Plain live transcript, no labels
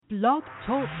Blog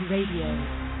Talk Radio.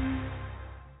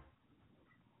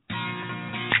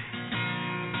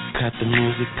 Cut the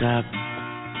music up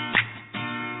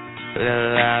a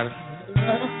little louder.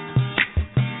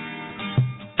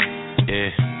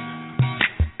 Yeah.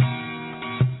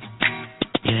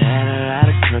 You had a lot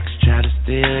of crooks try to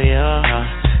steal your heart.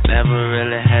 Never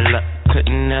really had luck,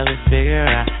 couldn't never figure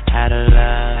out how to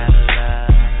love.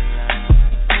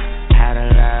 How to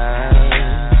love.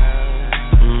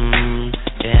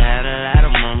 You had a lot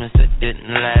of moments that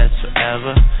didn't last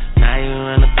forever. Now you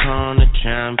in the corner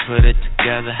trying to put it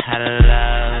together. How to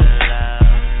love.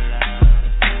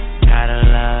 How to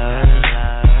love.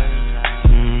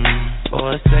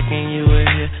 For a second you were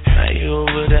here, now you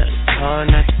over there. It's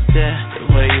hard not to stare.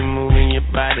 The way you moving your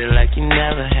body like you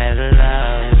never had a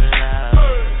love.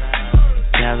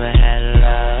 Never had a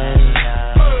love.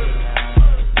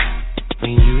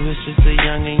 When you was just a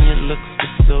youngin', your looks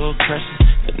were so precious.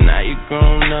 But now you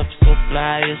grown up, so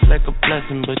fly, it's like a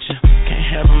blessing. But you can't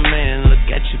have a man look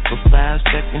at you for 5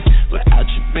 seconds without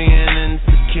you being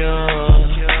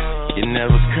insecure. You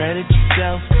never credit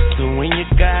yourself, so when you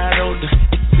got older,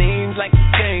 it seems like you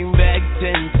came back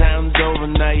 10 times over.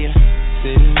 Now you're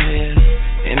sitting here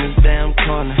in this damn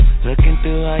corner, looking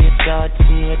through all your thoughts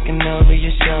and looking over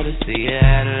your shoulder. See, you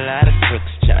had a lot of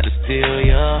crooks try to steal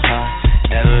your heart.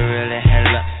 Never really had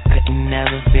luck, couldn't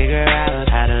never figure out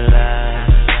how to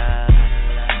love.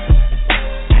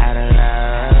 How to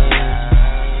love.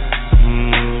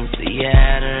 See, you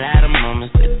had a lot of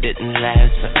moments that didn't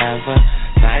last forever.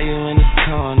 Now you in this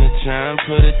corner trying to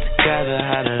put it together.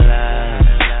 How to love.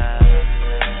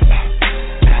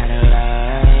 How to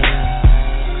love.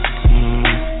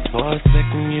 For a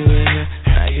second you were here,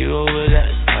 now you over there.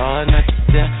 It's hard not to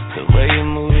tell the way you're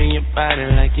moving your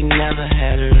body like you never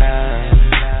had a love.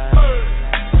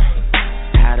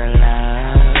 How to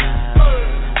love.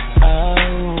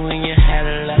 Oh, when you had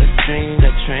a lot of dreams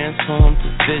that transformed to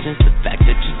visions. The fact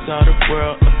that you saw the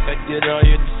world affected all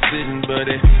your decisions, but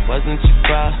it wasn't your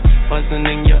fault, wasn't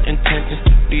in your intentions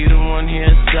to be the one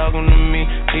here talking to me,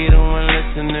 be the one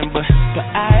listening. But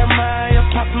I admire your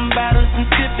popping bottles and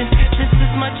tipping just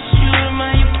as much as you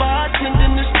admire your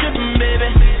bartending and stripping,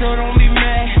 baby. So don't be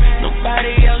mad,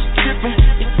 nobody else tripping.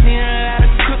 You seen a lot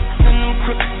of crooks and them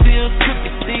crooks still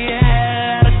crooked. See, you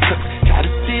had a lot of crooks try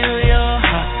to steal your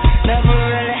heart. Never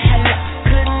really had luck,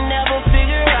 couldn't never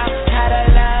figure out how to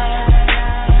love.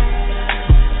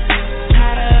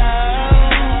 How to love.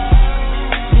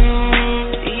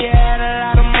 You had a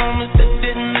lot of moments that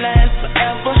didn't last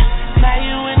forever. Now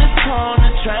you in this corner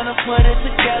trying to put it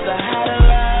together. How to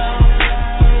love.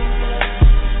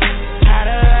 How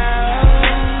to love.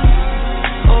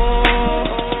 Oh.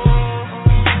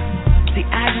 See,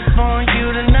 I just want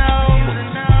you to know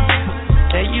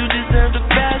that you deserve the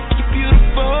best. You're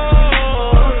beautiful.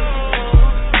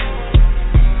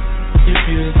 You're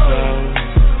beautiful.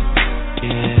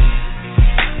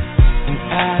 Yeah. And I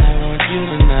want you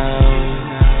to know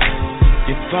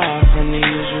you're far from the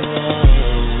usual.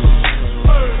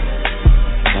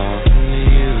 Far from the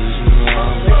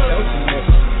usual.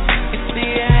 You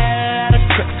see, I had a lot of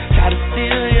crooks try to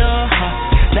steal your heart.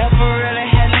 Never really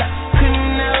had luck,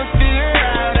 couldn't never figure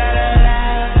out how to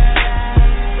love.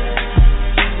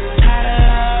 How to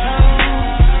love.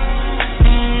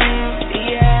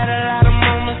 You had a lot of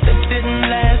moments that didn't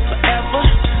last forever.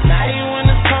 Now you in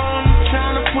the corner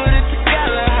trying to put it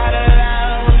together. How to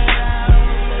love.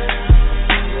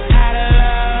 How to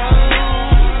love.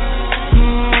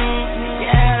 You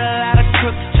had a lot of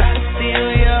crooks try to steal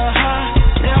your heart.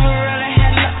 Never really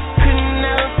had luck, couldn't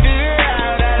never figure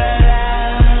out how to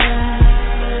love.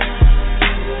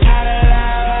 How to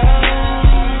love.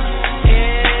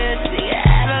 Yeah, see, you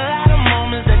had a lot of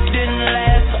moments that didn't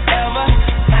last forever.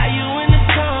 Now you in the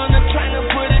corner trying to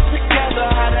put it together.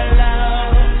 How to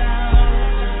love.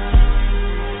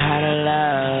 How to love.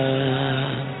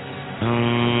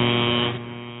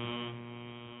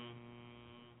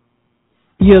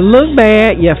 You look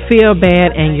bad, you feel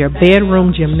bad, and your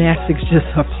bedroom gymnastics just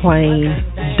are plain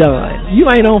done. You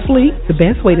ain't on fleek. The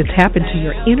best way to tap into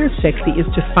your inner sexy is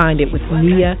to find it with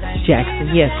Nia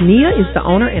Jackson. Yes, Nia is the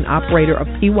owner and operator of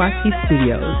PYT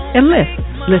Studios. And let's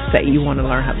say you want to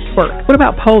learn how to twerk. What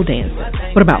about pole dancing?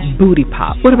 What about booty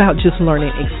pop? What about just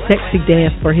learning a sexy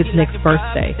dance for his next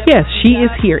birthday? Yes, she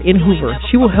is here in Hoover.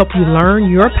 She will help you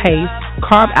learn your pace,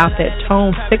 carve out that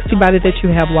toned, sexy body that you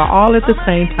have, while all at the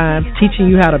same time teaching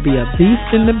you how to be a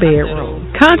beast in the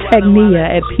bedroom. Contact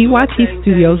Nia at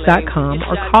pytstudios.com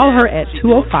or call her at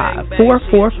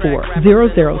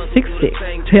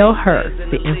 205-444-0066. Tell her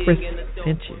the Empress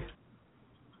sent you.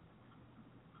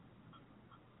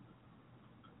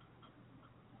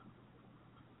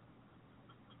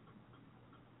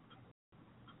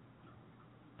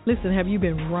 Listen, have you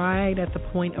been right at the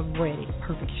point of ready?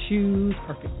 Perfect shoes,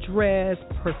 perfect dress,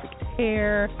 perfect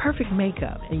hair, perfect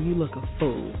makeup, and you look a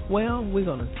fool. Well, we're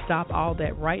going to stop all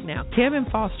that right now. Kevin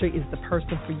Foster is the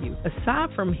person for you. Aside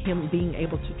from him being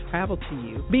able to travel to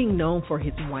you, being known for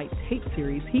his white tape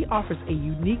series, he offers a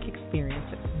unique experience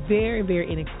that's very,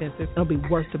 very inexpensive. It'll be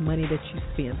worth the money that you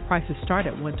spend. Prices start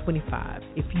at $125.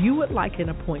 If you would like an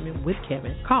appointment with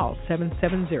Kevin, call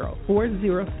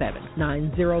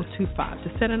 770-407-9025 to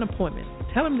set an appointment.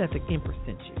 Tell him that the Empress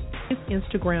sent you. His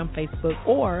Instagram, Facebook,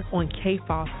 or on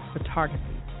K-Foss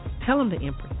Photography. Tell him the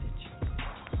Empress sent you.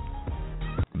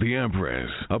 The Empress,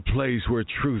 a place where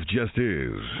truth just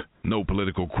is. No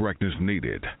political correctness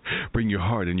needed. Bring your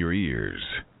heart in your ears.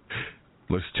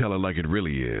 Let's tell it like it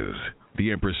really is.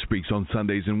 The Empress speaks on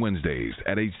Sundays and Wednesdays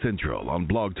at 8 Central on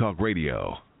Blog Talk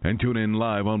Radio. And tune in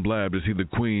live on Blab to see the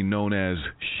queen known as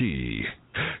She.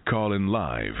 Call in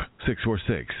live,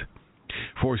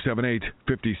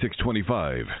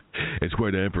 646-478-5625. It's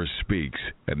where the Empress speaks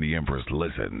and the Empress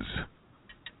listens.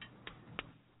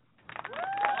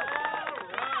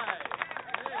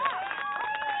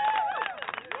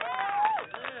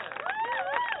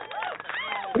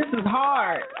 This is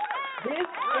hard. This is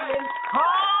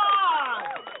hard.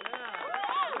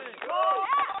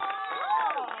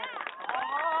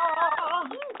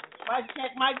 Mic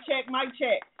check, mic check, mic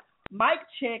check. Mic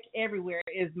check everywhere.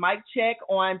 Is mic check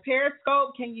on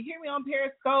Periscope? Can you hear me on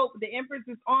Periscope? The Empress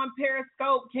is on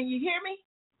Periscope. Can you hear me?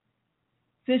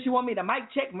 Since you want me to mic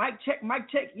check, mic check, mic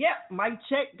check. Yep, mic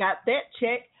check. Got that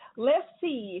check. Let's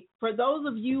see. For those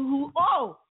of you who,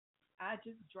 I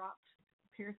just dropped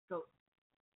Periscope.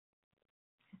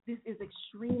 This is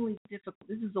extremely difficult.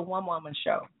 This is a one-woman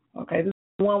show. Okay, this is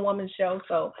a one-woman show,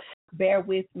 so bear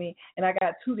with me. And I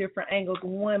got two different angles.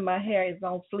 One, my hair is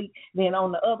on fleek. Then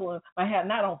on the other one, my hair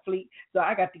not on fleek. So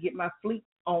I got to get my fleek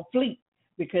on fleek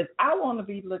because I want to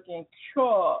be looking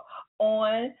sure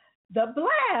on the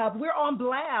Blab. We're on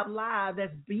Blab Live.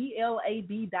 That's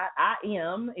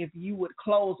blab.im. If you would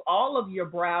close all of your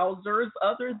browsers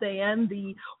other than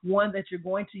the one that you're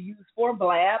going to use for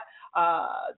Blab,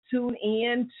 tune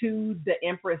in to The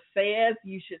Empress Says.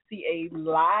 You should see a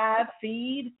live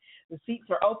feed. The seats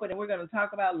are open, and we're going to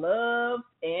talk about love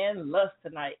and lust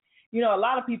tonight. You know, a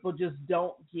lot of people just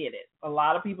don't get it. A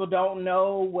lot of people don't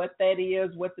know what that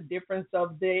is, what the difference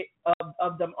of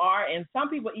them are, and some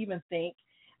people even think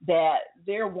that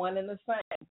they're one and the same.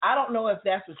 I don't know if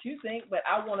that's what you think, but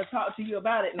I want to talk to you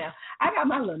about it now. I got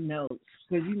my little notes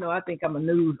because, you know, I think I'm a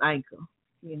news anchor,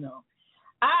 you know.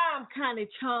 I'm Connie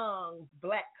Chung's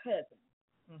black cousin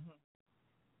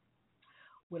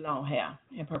with long hair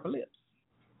and purple lips.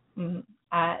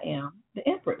 I am the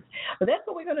Empress. But that's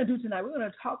what we're going to do tonight. We're going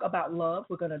to talk about love.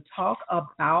 We're going to talk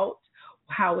about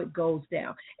how it goes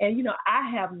down. And, you know, I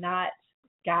have not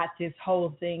got this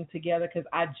whole thing together because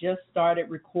I just started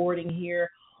recording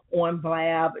here on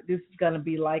Blab. This is going to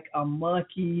be like a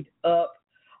monkeyed up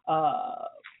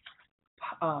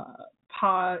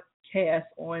podcast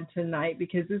on tonight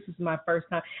because this is my first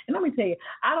time. And let me tell you,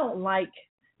 I don't like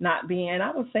not being, and I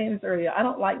was saying this earlier, I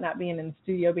don't like not being in the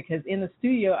studio because in the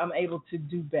studio I'm able to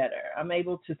do better. I'm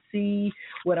able to see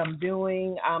what I'm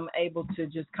doing. I'm able to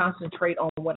just concentrate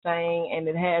on what I'm saying, and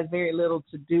it has very little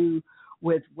to do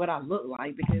with what I look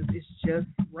like because it's just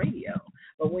radio.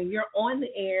 But when you're on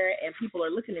the air and people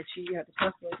are looking at you, you have to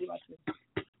constantly be like this.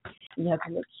 You have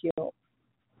to look cute.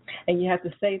 And you have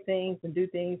to say things and do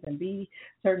things and be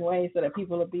certain ways so that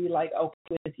people will be like,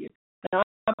 okay with you. Now,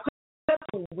 I'm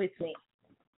putting with me.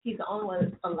 He's the only one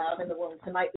that's allowed in the room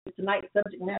tonight. Tonight's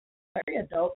subject matter is very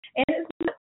adult. And it's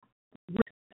not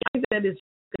really that is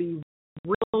be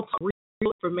real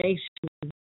information,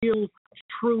 real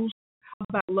truth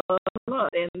about love,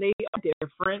 and they are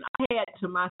different. I had to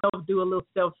myself do a little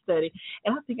self-study,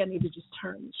 and I think I need to just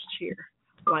turn this chair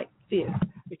like this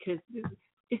because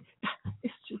it's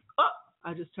just up.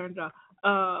 I just turned it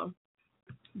off.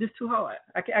 This is too hard.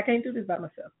 I can't do this by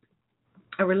myself.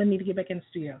 I really need to get back in the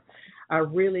studio. I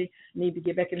really need to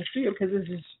get back in the studio because this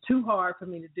is too hard for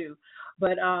me to do.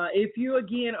 But if you,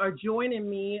 again, are joining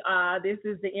me, this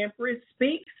is the Empress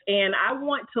Speaks, and I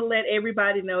want to let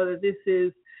everybody know that this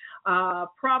is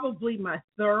probably my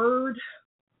third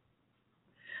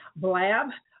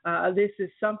Blab. This is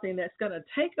something that's going to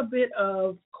take a bit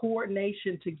of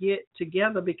coordination to get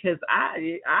together because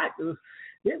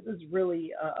This is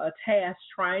really a task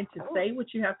trying to say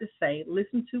what you have to say,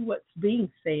 listen to what's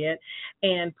being said,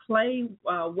 and play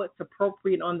what's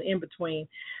appropriate on the in between.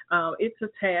 It's a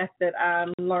task that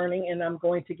I'm learning, and I'm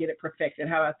going to get it perfected.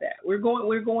 How about that? We're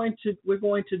going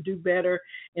to do better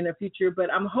in the future.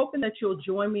 But I'm hoping that you'll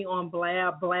join me on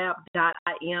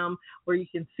blab.im, where you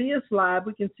can see us live,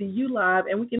 we can see you live,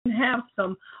 and we can have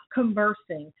some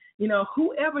conversing. You know,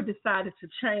 whoever decided to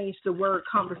change the word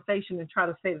conversation and try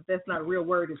to say that that's not a real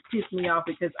word has pissed me off,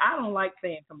 because I don't like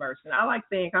saying conversing. I like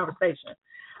saying conversation.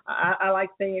 I like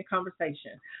saying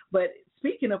conversation. But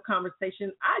speaking of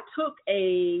conversation, I took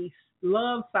a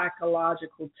love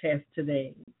psychological test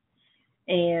today,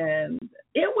 and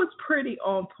it was pretty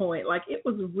on point. Like, it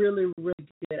was really, really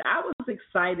good. I was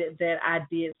excited that I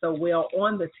did so well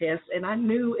on the test, and I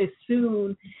knew as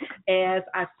soon as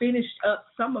I finished up,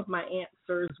 some of my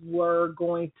answers were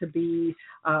going to be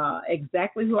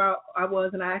exactly who I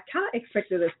was, and I kind of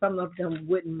expected that some of them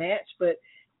wouldn't match, but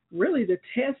really the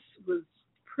test was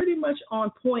pretty much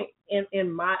on point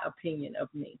in my opinion of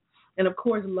me. And of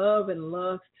course, love and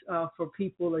lust for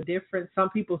people are different. Some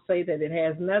people say that it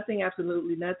has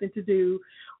absolutely nothing to do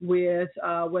with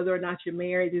whether or not you're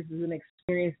married. This is an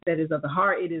experience that is of the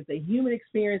heart. It is a human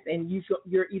experience, and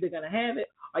you're either going to have it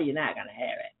or you're not going to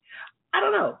have it. I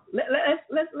don't know.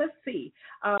 Let's see.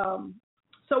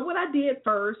 So what I did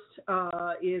first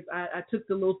is I took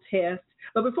the little test.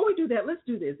 But before we do that, let's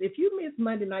do this. If you missed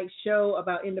Monday night's show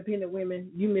about independent women,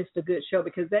 you missed a good show,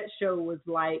 because that show was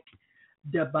like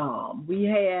the bomb. We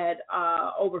had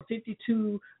over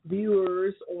 52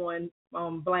 viewers on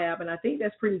Blab, and I think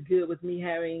that's pretty good with me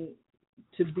having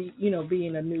to be,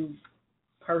 being a new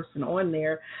person on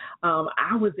there.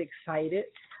 I was excited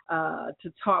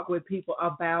to talk with people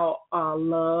about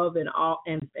love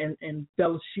and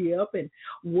fellowship and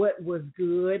what was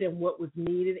good and what was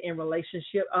needed in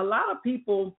relationship. A lot of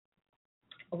people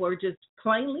were just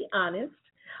plainly honest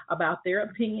about their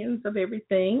opinions of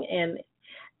everything, and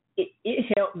it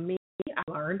helped me.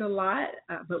 I learned a lot,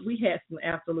 but we had some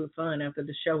absolute fun after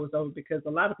the show was over, because a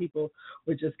lot of people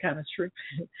were just kind of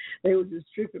tripping. They were just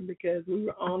tripping because we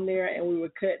were on there and we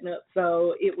were cutting up.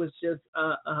 So it was just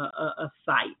a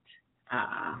sight,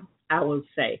 I would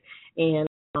say. And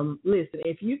listen,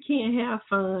 if you can't have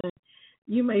fun,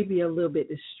 you may be a little bit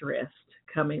distressed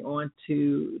coming on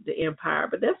to the Empire.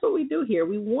 But that's what we do here.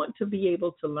 We want to be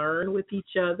able to learn with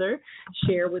each other,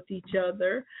 share with each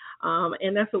other.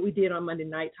 And that's what we did on Monday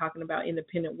night, talking about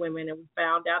independent women. And we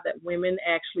found out that women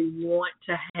actually want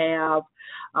to have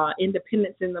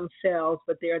independence in themselves,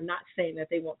 but they're not saying that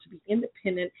they want to be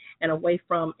independent and away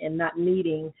from and not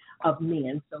needing of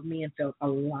men. So men felt a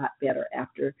lot better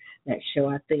after that show,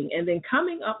 I think. And then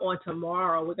coming up on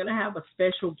tomorrow, we're going to have a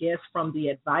special guest from The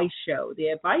Advice Show. The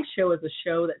Advice Show is a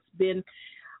show that's been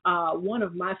one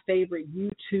of my favorite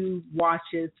YouTube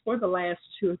watches for the last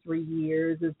 2 or 3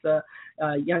 years. It's a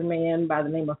young man by the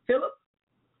name of Philip,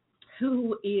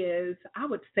 who is, I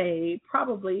would say,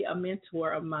 probably a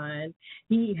mentor of mine.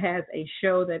 He has a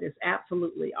show that is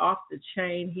absolutely off the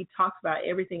chain. He talks about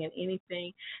everything and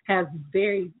anything, has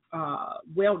very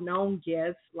well-known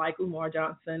guests like Umar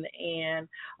Johnson and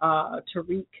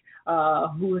Tariq,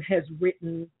 who has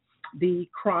written the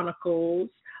Chronicles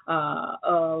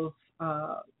of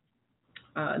now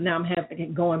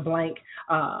I'm going blank.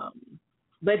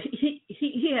 But he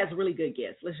has really good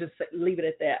guests. Let's just leave it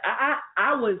at that.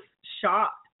 I was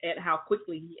shocked at how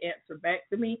quickly he answered back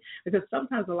to me, because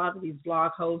sometimes a lot of these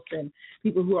blog hosts and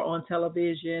people who are on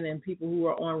television and people who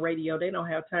are on radio, they don't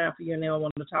have time for you and they don't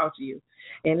want to talk to you.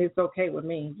 And it's okay with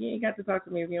me. You ain't got to talk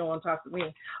to me if you don't want to talk to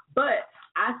me. But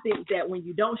I think that when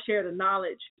you don't share the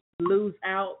knowledge, lose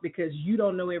out, because you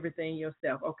don't know everything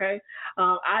yourself, okay?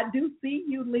 I do see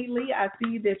you, Lily. I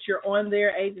see that you're on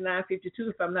there, 8952,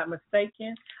 if I'm not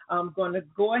mistaken. I'm going to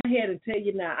go ahead and tell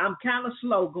you now, I'm kind of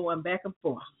slow going back and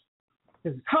forth.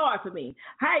 It's hard for me.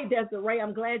 Hi, Desiree.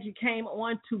 I'm glad you came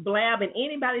on to Blab, and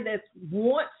anybody that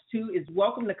wants to is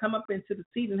welcome to come up into the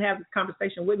seat and have this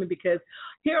conversation with me, because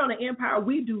here on the Empire,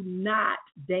 we do not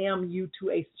damn you to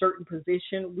a certain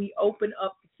position. We open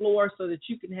up the floor so that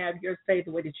you can have your say the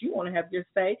way that you want to have your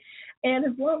say, and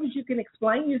as long as you can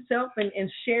explain yourself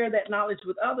and share that knowledge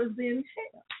with others, then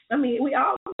hell, I mean, we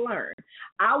all learn.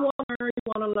 I want to learn,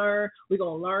 you want to learn. We're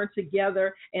going to learn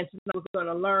together, and tonight we're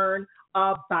going to learn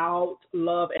about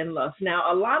love and lust.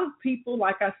 Now, a lot of people,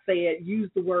 like I said, use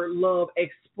the word love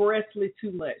expressly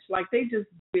too much. Like they just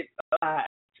this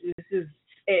is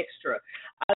extra.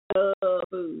 I love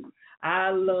food.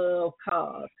 I love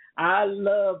cars. I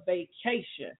love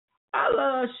vacation. I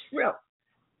love shrimp.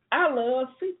 I love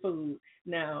seafood.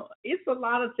 Now, it's a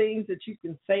lot of things that you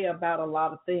can say about a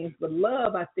lot of things, but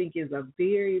love, I think, is a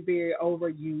very, very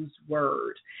overused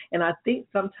word. And I think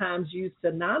sometimes used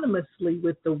synonymously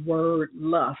with the word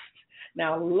lust.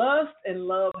 Now, lust and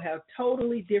love have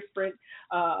totally different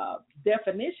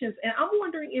definitions, and I'm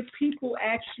wondering if people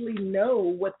actually know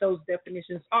what those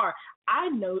definitions are. I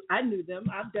knew them.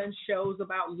 I've done shows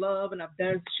about love, and I've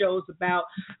done shows about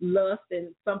lust,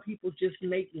 and some people just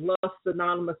make lust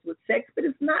synonymous with sex, but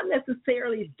it's not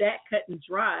necessarily that cut and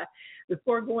dry.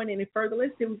 Before going any further,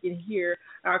 let's see if we can hear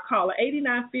our caller.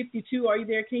 8952, are you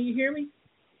there? Can you hear me?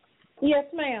 Yes,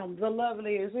 ma'am. The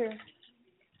lovely is here.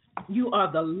 You are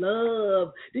the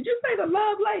love. Did you say the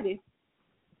love lady?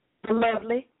 The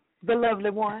lovely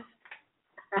one.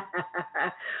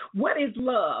 What is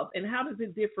love, and how does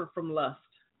it differ from lust?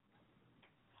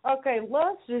 Okay,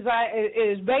 lust is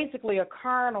basically a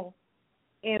carnal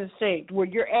instinct where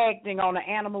you're acting on an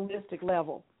animalistic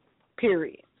level,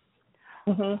 period.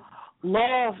 Mm-hmm.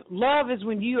 Love is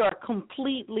when you are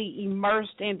completely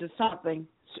immersed into something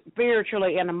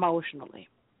spiritually and emotionally.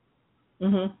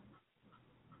 Mm-hmm.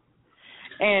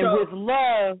 And with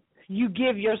love, you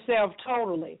give yourself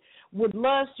totally. With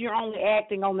lust, you're only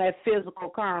acting on that physical,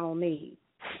 carnal need.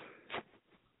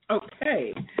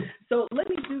 Okay. So let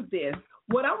me do this.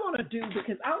 What I want to do,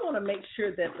 because I want to make sure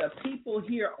that the people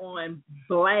here on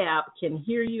Blab can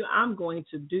hear you, I'm going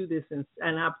to do this, and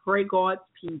I pray God's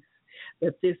peace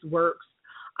that this works.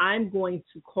 I'm going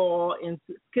to call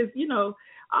into, because, you know,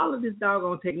 all of this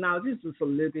doggone technology is just a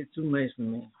little bit too much for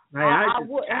me.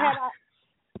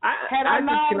 Had I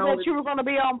known that you were going to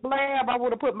be on Blab, I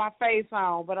would have put my face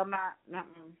on, but I'm not.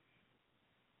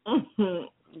 Mm-hmm.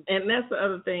 And that's the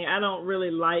other thing. I don't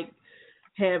really like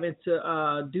having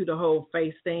to do the whole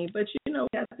face thing, but you know,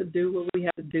 we have to do what we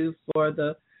have to do for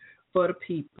the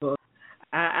people.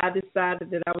 I decided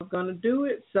that I was going to do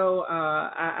it, so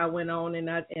I went on and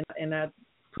I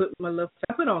put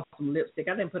I put on some lipstick.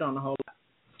 I didn't put on a whole lot,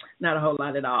 not a whole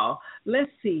lot at all.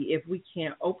 Let's see if we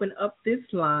can open up this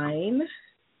line.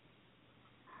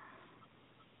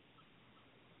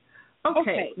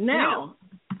 Okay, now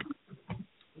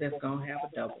let's go and have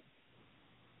a double.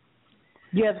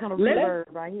 Yeah, it's going to be heard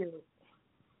right here.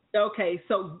 Okay,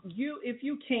 so if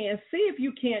you can't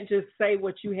just say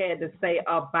what you had to say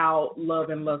about love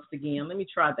and lust again. Let me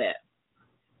try that.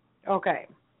 Okay.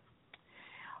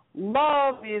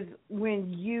 Love is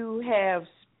when you have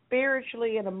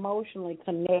spiritually and emotionally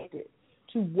connected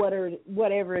to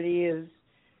whatever it is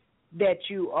that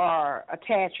you are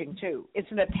attaching to.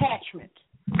 It's an attachment.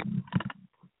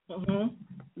 Mm-hmm.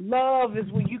 Love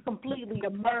is when you completely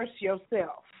immerse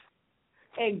yourself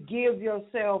and give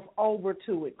yourself over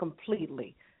to it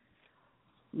completely.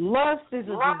 Lust is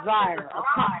a desire,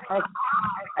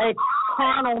 a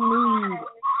carnal need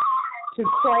to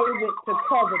crave it, to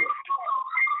covet it.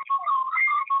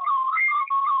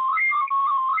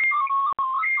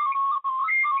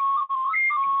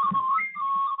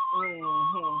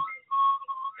 Mm-hmm.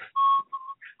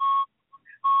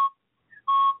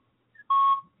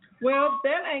 Well,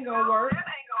 that ain't gonna work.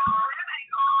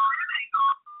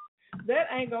 That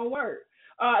ain't gonna work.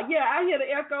 Yeah, I hear the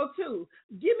echo too.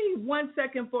 Give me 1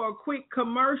 second for a quick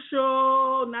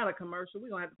commercial. Not a commercial. We're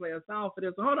gonna have to play a song for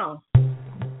this. Hold on.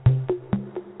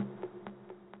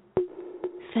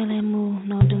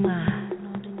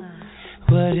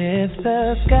 What if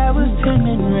the sky was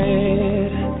turning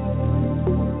red?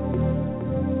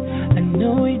 I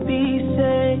know we'd be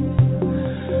safe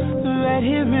right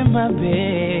here in my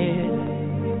bed,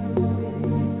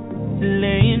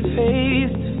 laying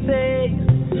face to face.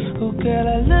 Oh girl,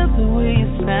 I love the way you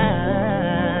sound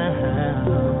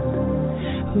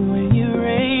when you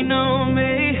rain on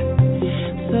me.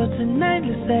 So tonight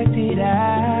let's act it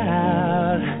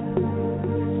out,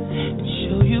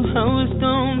 show you how it's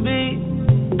gonna be.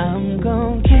 I'm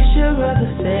gonna kiss your other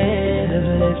set of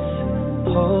lips,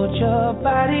 hold your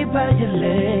body by your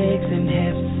legs and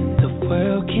hips. The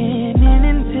world can't end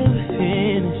until we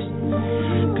finish.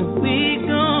 Cause we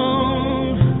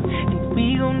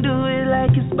gon' do it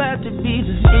like it's about to be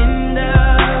the end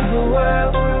of the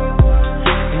world.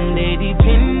 And they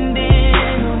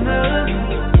depending on us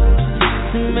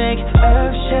to make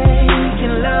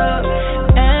earth-shaking love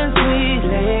as we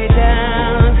lay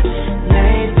down.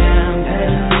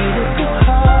 Telling me to go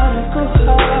harder.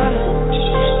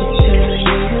 You're telling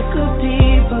me to go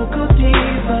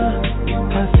deeper.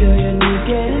 I feel your need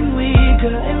getting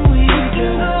weaker and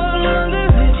weaker. No longer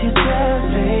let yourself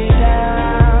lay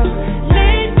down.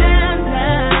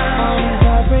 All these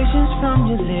vibrations from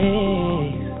your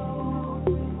legs,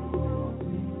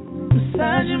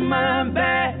 massaging my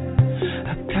back.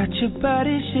 I got your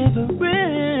body shivering,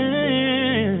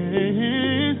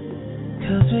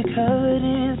 'cause we're covered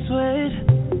in sweat.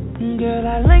 Girl,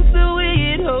 I like the way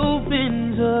it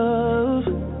opens up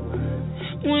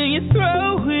when you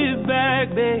throw it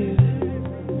back, baby.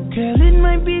 Girl, it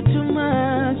might be too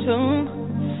much, oh,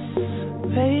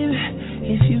 baby.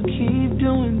 If you keep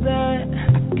doing that,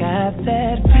 I got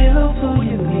that pillow for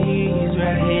your knees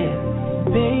right here.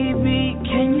 Baby,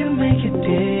 can you make it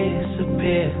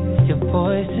disappear? Your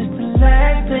voice is the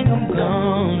last thing I'm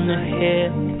gonna hear.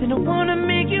 Then I wanna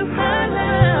make you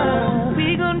holler.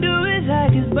 We gon' do it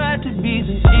like it's about to be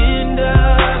the end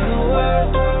of the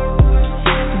world.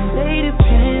 And they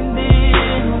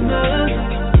depending on us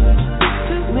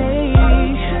to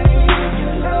make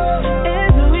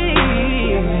every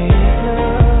week.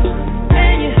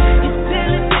 And you're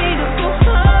telling me to go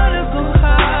harder, go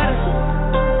harder.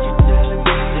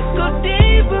 To go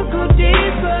deeper, go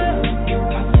deeper.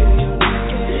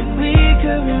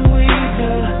 Weaker and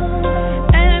weaker.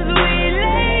 As we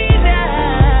lay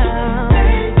down,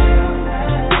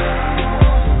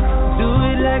 do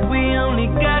it like we only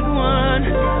got one.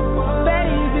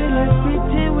 Baby, let's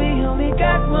pretend we only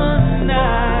got one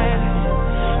night.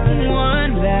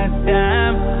 One last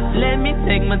time, let me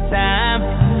take my time,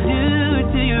 do it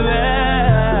to you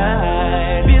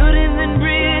right. Buildings and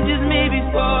bridges may be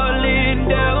falling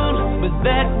down, but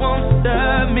that won't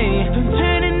stop me from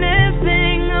turning this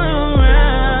thing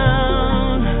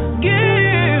around.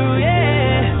 Girl,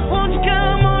 yeah, won't you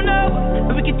come on over,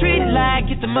 and we can treat it like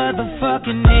it's the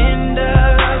motherfucking end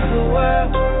of the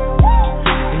world.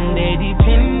 And they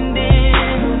depending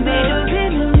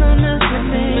on us to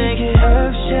make it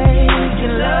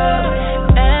earth-shaking love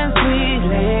as we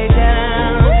lay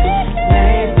down,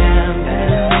 baby.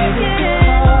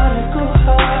 Go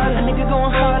hard, a nigga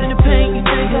going hard in the paint. You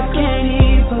think I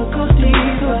can't go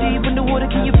deep in the water?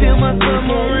 Can you feel my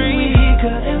submarine?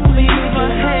 Leave my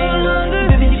hand,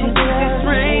 baby, you gon' feel this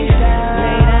rain.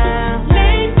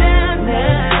 Lay down.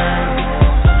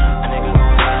 A nigga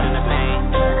going hard in the paint.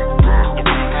 You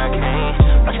think I can't?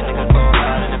 Watch a nigga go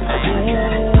hard in the paint. You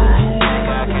think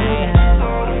I can't?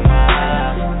 Hold him out.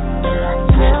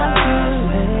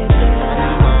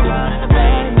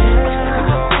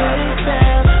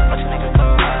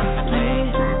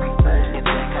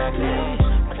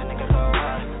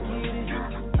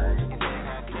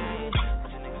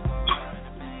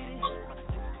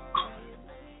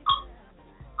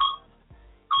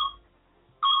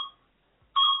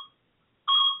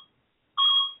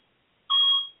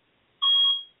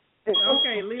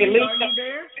 Okay, Lily, are you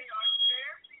there?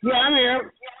 Yeah, I'm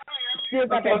here. Still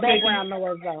got that background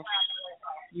noise though.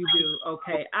 You do.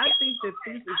 Okay. I think that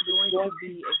this is going to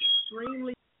be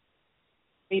extremely.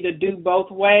 Me to do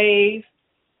both ways.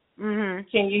 Mhm.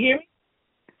 Can you hear me?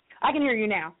 I can hear you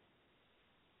now.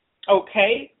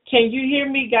 Okay. Can you hear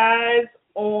me, guys,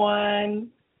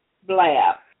 on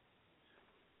Blab?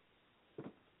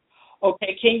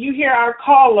 Okay. Can you hear our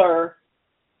caller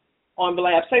on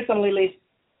Blab? Say something, Lily.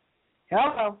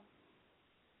 Hello.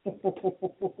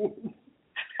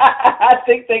 I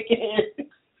think they can hear you.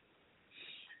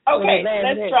 Okay,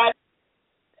 let's try.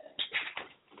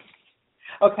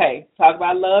 Okay, talk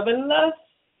about love and lust.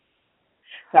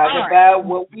 Talk about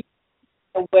what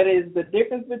is the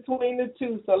difference between the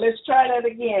two. So let's try that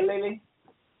again, Lily.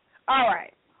 All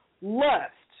right.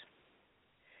 Lust.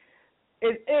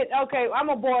 Okay, I'm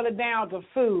gonna boil it down to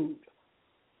food.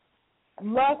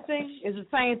 Lusting is the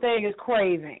same thing as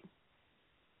craving.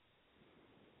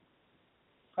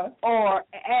 Okay. Or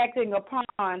acting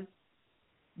upon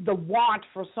the want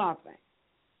for something.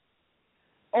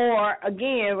 Or,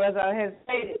 again, as I have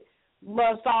stated,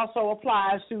 lust also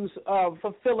applies to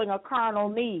fulfilling a carnal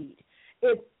need.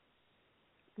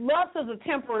 Lust is a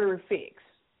temporary fix.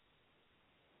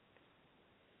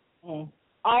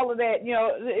 All of that,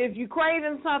 if you're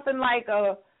craving something like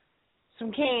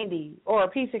some candy or a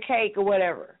piece of cake or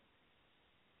whatever,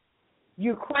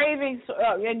 you're craving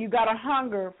and you got a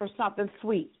hunger for something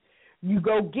sweet. You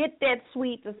go get that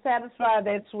sweet to satisfy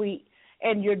that sweet,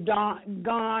 and you're gone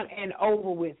and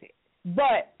over with it.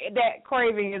 But that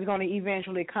craving is going to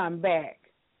eventually come back.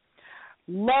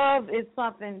 Love is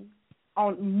something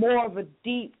on more of a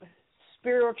deep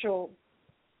spiritual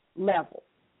level.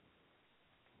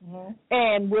 Mm-hmm.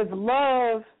 And with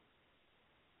love,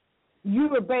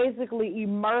 you are basically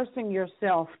immersing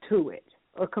yourself to it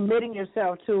or committing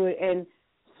yourself to it and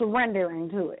surrendering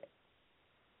to it.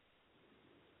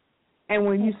 And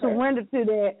when you surrender to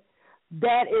that,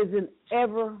 that is an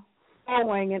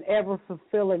ever-flowing and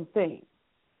ever-fulfilling thing.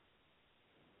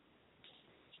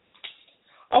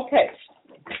 Okay.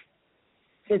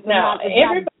 It's not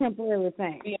a temporary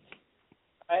thing.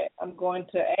 right, I'm going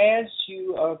to ask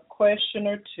you a question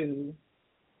or two,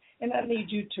 and I need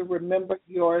you to remember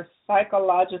your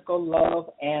psychological love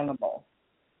animal.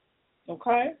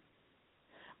 Okay?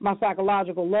 My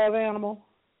psychological love animal.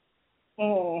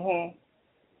 Mm-hmm.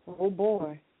 Oh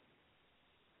boy.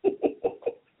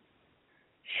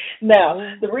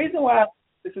 Now, the reason why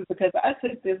this is because I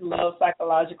took this love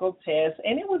psychological test,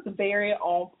 and it was very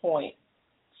on point.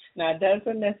 Now, it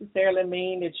doesn't necessarily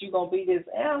mean that you're going to be this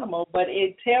animal, but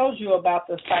it tells you about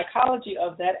the psychology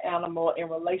of that animal in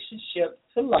relationship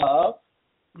to love,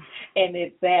 and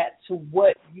it's that to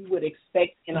what you would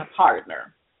expect in a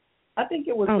partner. I think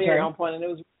it was very on point, and it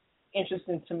was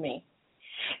interesting to me.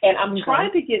 And I'm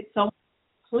trying to get someone,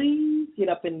 please get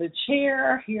up in the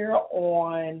chair here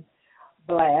on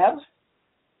Blab,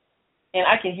 and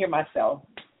I can hear myself,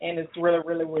 and it's really,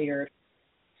 really weird.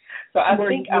 So I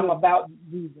think I'm about to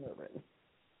reserve it.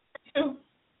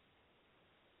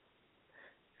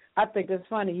 I think that's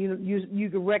funny. You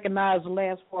can recognize the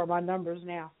last four of my numbers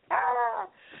now.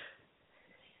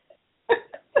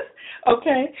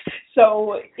 Okay,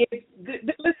 so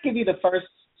let's give you the first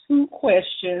two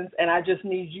questions, and I just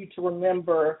need you to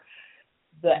remember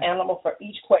the animal for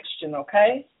each question,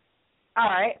 okay? All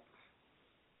right.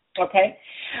 Okay.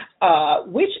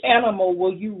 Which animal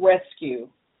will you rescue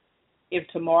if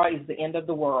tomorrow is the end of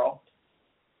the world?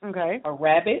 Okay. A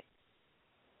rabbit,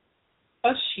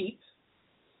 a sheep,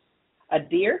 a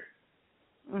deer,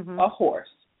 a horse.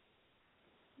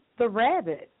 The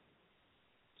rabbit.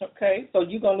 Okay, so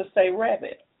you're going to say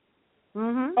rabbit.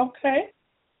 Mhm. Okay.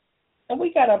 And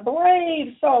we got a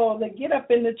brave soul to get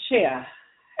up in the chair.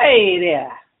 Hey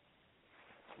there.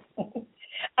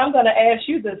 I'm going to ask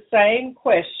you the same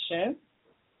question.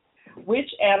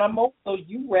 Which animal will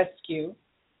you rescue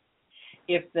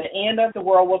if the end of the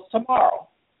world was tomorrow?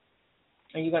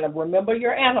 And you're going to remember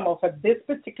your animal for this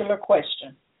particular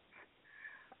question.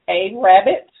 A,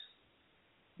 rabbit.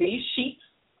 B, sheep.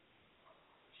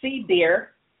 C,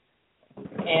 deer.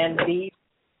 And D.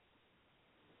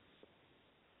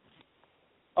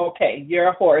 Okay, you're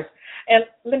a horse. And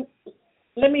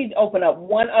let me open up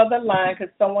one other line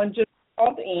because someone just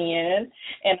called in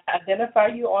and identify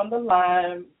you on the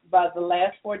line by the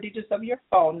last four digits of your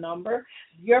phone number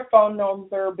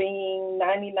being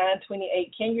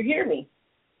 9928. Can you hear me?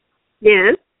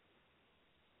 Yes.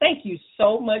 Thank you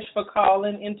so much for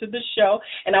calling into the show,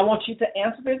 and I want you to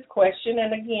answer this question.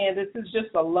 And again, this is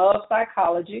just a love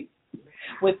psychology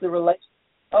with the relationship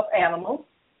of animals.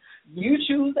 You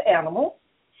choose animals,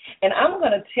 and I'm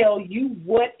going to tell you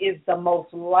what is the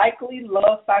most likely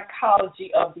love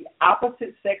psychology of the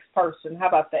opposite sex person. How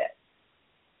about that?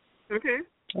 Okay.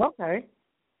 Okay.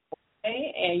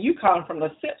 Okay, and you come from the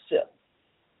sip.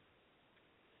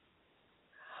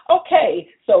 Okay,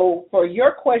 so for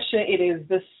your question, it is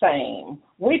the same.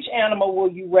 Which animal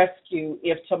will you rescue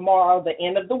if tomorrow the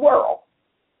end of the world?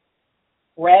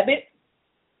 Rabbit,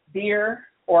 deer,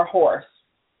 or horse?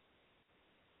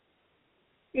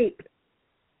 Sheep.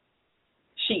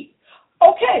 Sheep.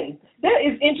 Okay, that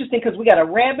is interesting because we got a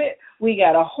rabbit, we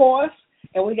got a horse,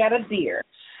 and we got a deer.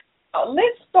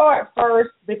 Let's start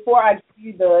first before I give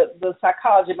you the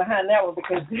psychology behind that one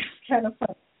because it's kind of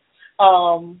fun.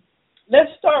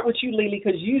 Let's start with you, Lily,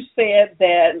 because you said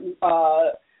that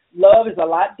love is a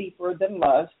lot deeper than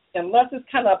lust, and lust is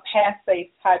kind of a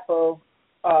passe type of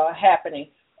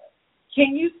happening.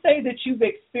 Can you say that you've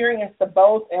experienced the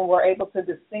both and were able to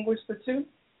distinguish the two?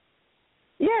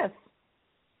 Yes.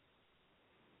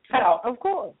 How? Of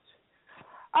course.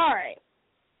 All right.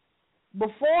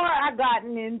 Before I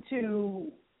gotten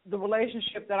into the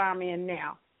relationship that I'm in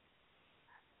now,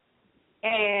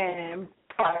 and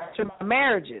prior to my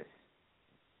marriages,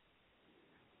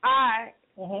 I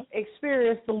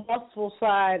experienced the lustful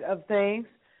side of things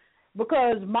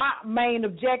because my main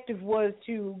objective was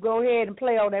to go ahead and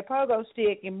play on that pogo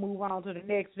stick and move on to the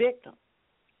next victim.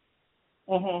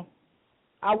 I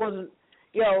wasn't,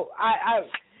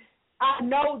 I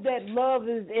know that love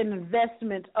is an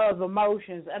investment of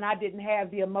emotions, and I didn't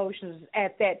have the emotions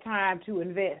at that time to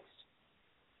invest.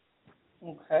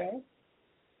 Okay,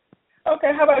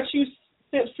 how about you,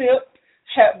 Sip?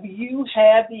 Have you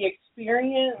had the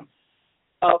experience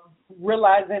of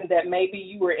realizing that maybe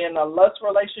you were in a lust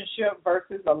relationship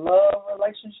versus a love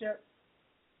relationship?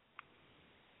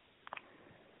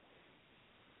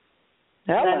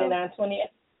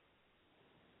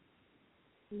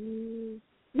 9928.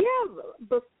 Yeah,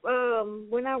 but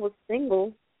when I was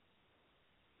single,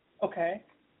 okay.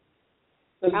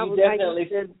 So I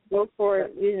used to go for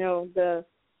the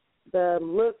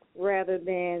look rather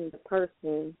than the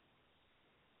person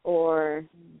or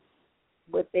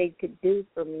what they could do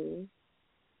for me.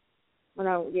 when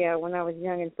I was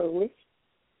young and foolish.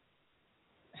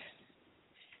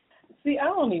 See, I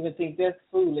don't even think that's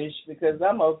foolish because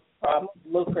I'm a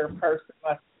looker person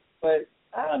myself. But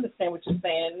I understand what you're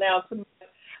saying. Now, to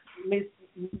Miss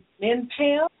Min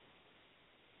Pam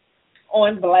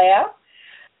on Blast,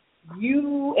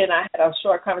 you and I had a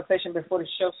short conversation before the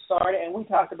show started, and we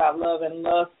talked about love and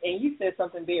lust, and you said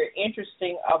something very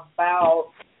interesting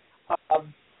about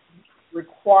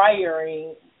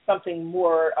requiring something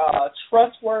more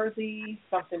trustworthy,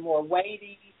 something more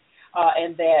weighty,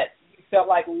 and that you felt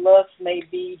like lust may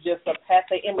be just a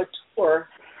passive, immature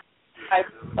type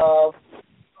of.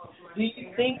 Do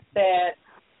you think that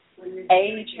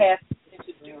age has something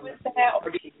to do with that,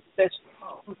 or do you think that's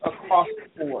across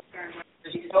the board?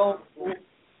 There's no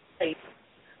place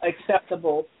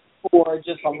acceptable for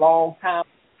just a long time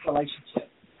relationship.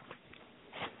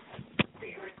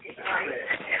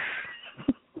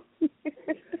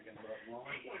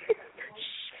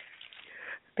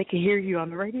 They can hear you on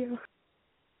the radio.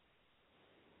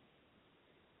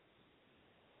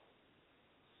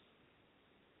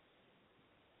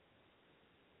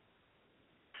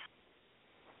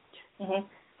 Mhm.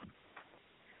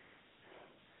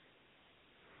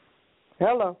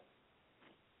 Hello.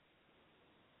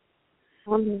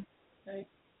 Mhm. Okay.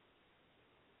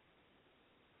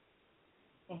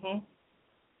 Mhm.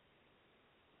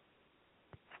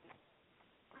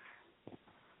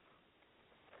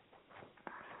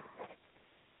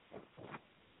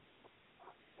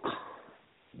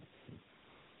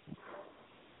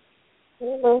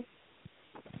 Hello.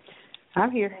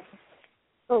 I'm here.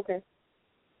 Okay.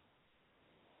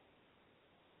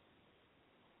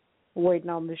 Waiting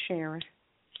on Miss Sharon.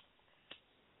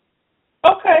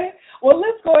 Okay. Well,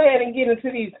 let's go ahead and get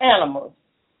into these animals.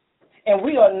 And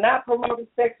we are not promoting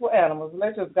sex with animals.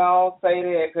 Let's just go and say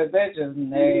that because that's just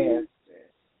nasty.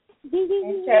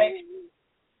 Okay.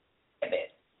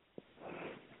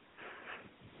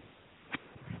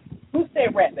 Who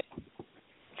said rabbit?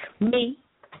 Me.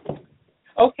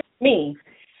 Okay, me.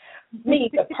 Me,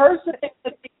 the person that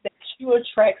you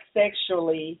attract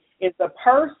sexually is a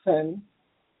person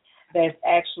that's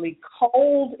actually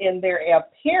cold in their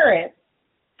appearance,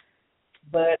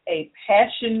 but a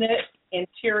passionate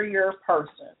interior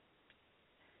person.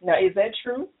 Now, is that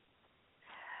true?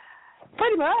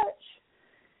 Pretty much.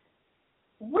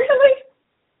 Really?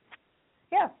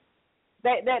 Yeah.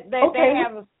 They Okay.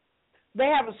 they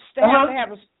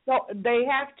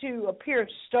have to appear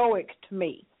stoic to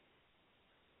me.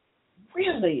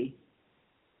 Really?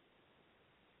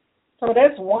 So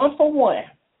that's 1 for 1.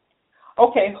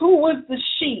 Okay, who was the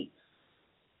sheep?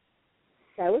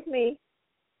 That was me.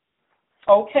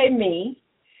 Okay, me.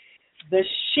 The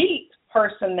sheep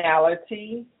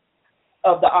personality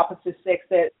of the opposite sex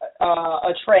that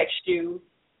attracts you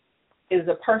is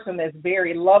a person that's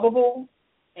very lovable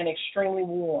and extremely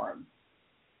warm.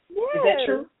 Yes. Is that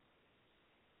true?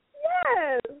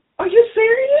 Yes. Are you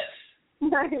serious?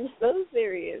 I am so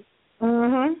serious.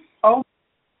 Mhm. Oh,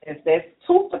 yes, that's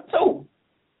 2 for 2.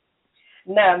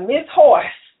 Now, Miss Horse,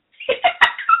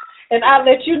 and I'll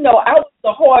let you know, I was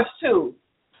the horse too.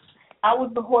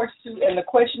 And the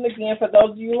question again for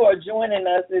those of you who are joining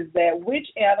us is that which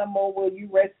animal will you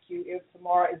rescue if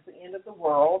tomorrow is the end of the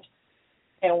world?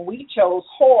 And we chose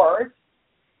horse,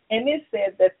 and it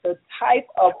said that the type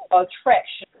of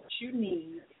attraction that you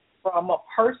need from a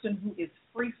person who is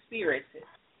free-spirited.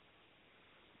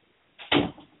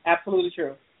 Absolutely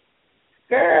true.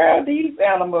 Girl, these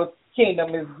animal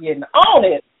kingdom is getting on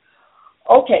it.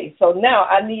 Okay, so now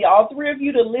I need all 3 of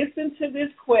you to listen to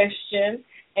this question.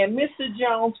 And Mr.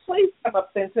 Jones, please come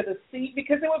up into the seat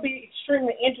because it would be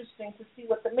extremely interesting to see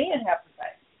what the men have to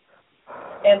say.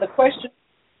 And the question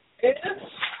is,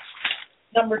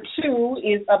 number 2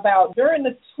 is about during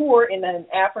the tour in an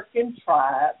African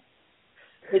tribe,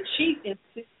 the chief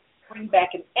insisted to bring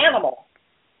back an animal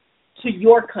to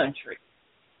your country.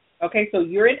 Okay, so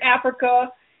you're in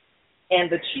Africa, and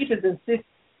the chief is insisting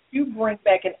you bring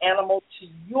back an animal to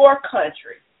your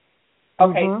country.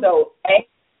 Okay, so A,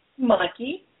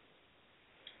 monkey,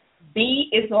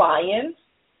 B is lion,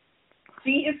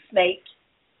 C is snake,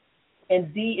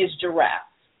 and D is giraffe.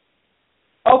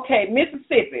 Okay,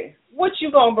 Mississippi, what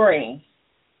you gonna bring?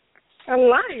 A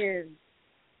lion.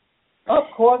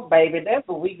 Of course, baby, that's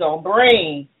what we gonna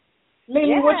bring.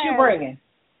 Lily, what you bringing?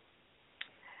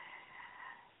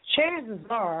 Chances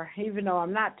are, even though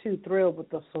I'm not too thrilled with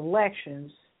the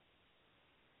selections,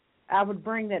 I would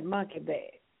bring that monkey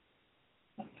back.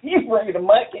 You bring the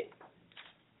monkey?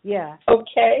 Yeah.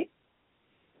 Okay.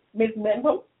 Ms.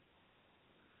 Menham?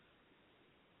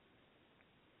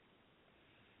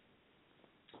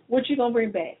 What you going to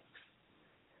bring back?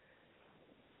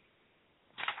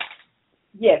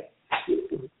 Yes.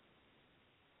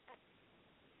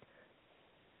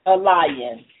 A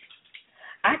lion.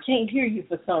 I can't hear you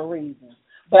for some reason.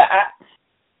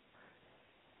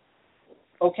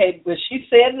 Okay, but she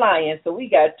said lion, so we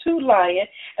got 2 lions,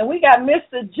 and we got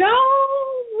Mr.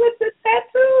 Jones with the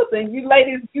tattoos. And you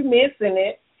ladies, you missing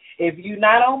it. If you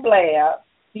not on Blab,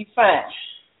 he fine.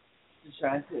 Just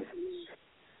trying to.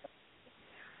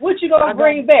 What you gonna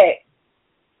bring back?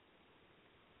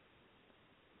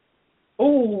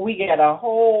 Ooh, we got a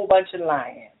whole bunch of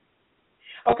lions.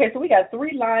 Okay, so we got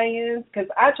 3 lions, because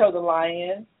I chose a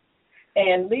lion,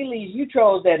 and Lily, you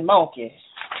chose that monkey.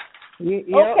 Yep.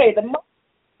 Okay, the monkey.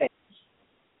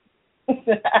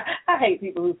 I hate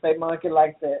people who say monkey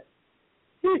like that.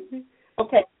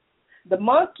 Okay, the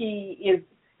monkey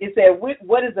is that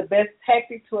what is the best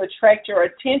tactic to attract your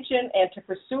attention and to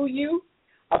pursue you?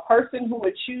 A person who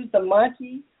would choose the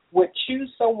monkey would choose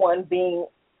someone being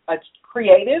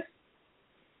creative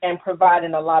and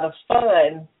providing a lot of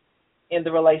fun in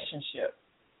the relationship.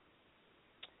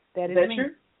 That is me.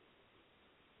 True?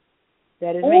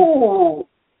 That is Ooh. me.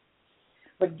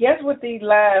 But guess what these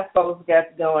live folks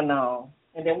got going on?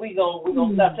 And then we're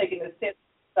gonna start taking the steps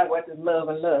to talk about this love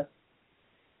and lust.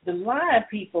 The live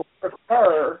people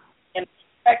prefer and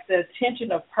attract the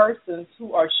attention of persons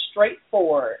who are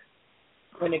straightforward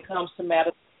when it comes to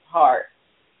matters of the heart.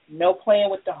 No playing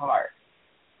with the heart.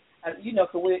 Because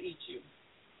we'll eat you.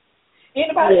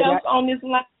 Anybody else on this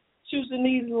line choosing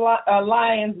these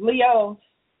lions, Leos?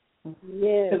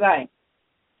 Yeah. Because I ain't.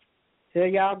 There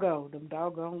y'all go, them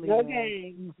doggone No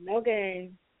Leos. no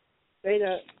game. Straight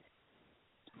up.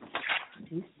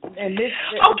 And this,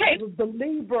 okay, the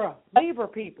Libra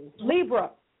people,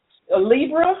 Libra. A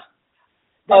Libra,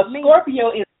 That's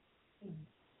Scorpio is,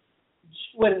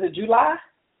 what is it, July?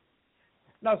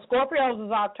 No, Scorpios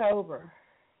is October.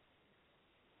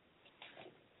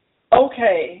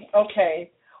 Okay.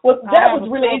 Well, that was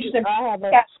really interesting. I have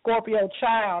a Scorpio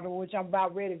child, which I'm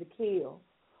about ready to kill.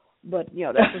 But,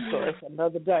 that's a story for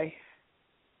another day.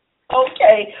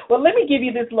 Okay. Well, let me give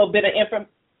you this little bit of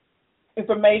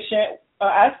information.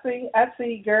 I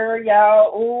see, girl,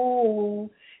 y'all. Ooh,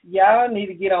 y'all need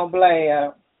to get on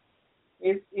Blab.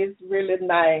 It's really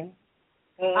nice.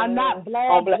 I'm not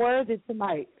Blab worthy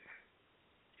tonight.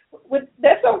 Well,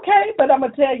 that's okay, but I'm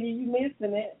gonna tell you, you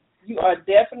missing it. You are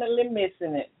definitely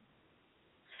missing it.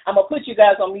 I'm gonna put you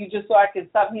guys on mute just so I can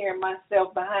stop hearing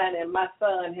myself behind. And my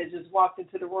son has just walked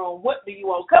into the room. What do you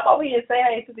want? Come over here and say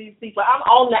hey to these people. I'm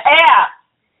on the air,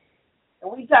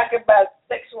 and we talking about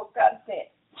sexual content.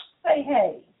 Say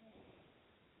hey.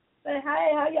 Say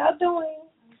hi. How y'all doing?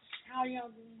 How y'all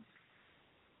doing?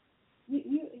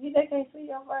 You they can't see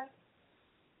y'all right?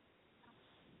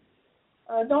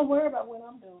 Don't worry about what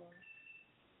I'm doing.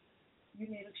 You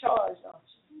need a charge, don't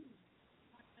you?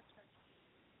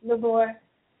 Little boy,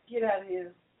 get out of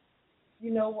here.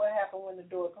 You know what happened when the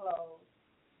door closed.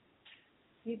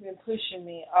 He's been pushing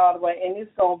me all the way, and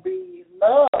it's going to be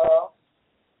love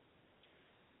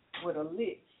with a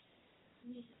lick.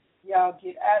 Y'all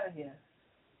get out of here.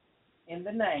 In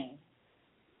the name.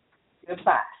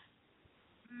 Goodbye.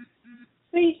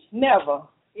 See, never.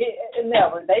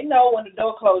 Never. They know when the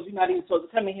door closed, you're not even supposed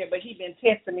to come in here, but he's been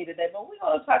testing me today. But we're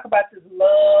going to talk about this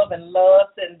love and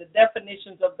lust and the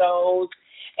definitions of those.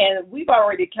 And we've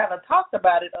already kind of talked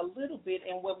about it a little bit,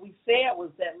 and what we said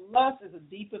was that lust is a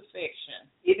deep affection.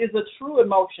 It is a true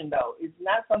emotion, though. It's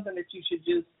not something that you should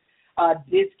just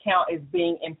discount as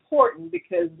being important,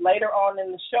 because later on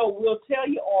in the show, we'll tell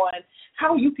you on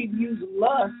how you can use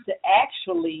lust to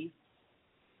actually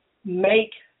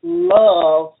make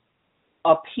love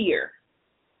appear.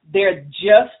 They're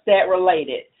just that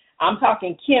related. I'm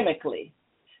talking chemically.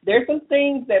 There's some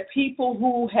things that people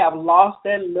who have lost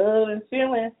their love and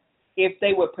feeling, if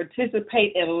they would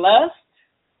participate in lust,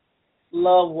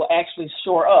 love will actually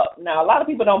shore up. Now, a lot of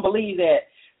people don't believe that.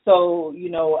 So,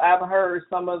 I've heard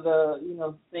some of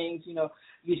the, things,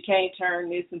 you can't turn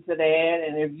this into that,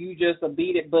 and if you just a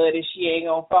beat it buddy, she ain't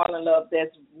going to fall in love.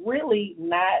 That's really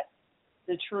not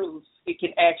the truth. It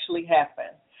can actually happen.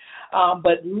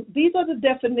 But these are the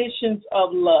definitions of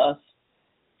lust.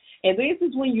 And this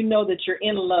is when you know that you're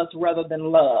in lust rather than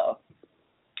love.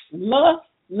 Lust.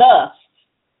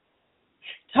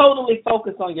 Totally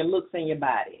focus on your looks and your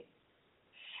body.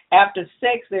 After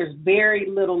sex, there's very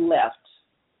little left.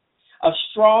 A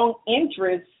strong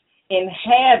interest in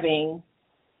having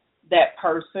that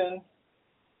person,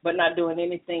 but not doing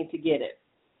anything to get it.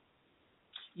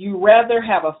 You rather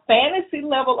have a fantasy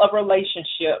level of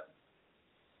relationship,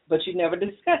 but you never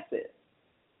discuss it.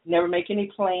 Never make any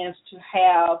plans to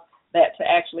have that to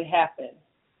actually happen.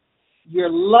 You're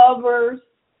lovers,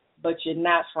 but you're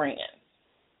not friends.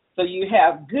 So you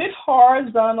have good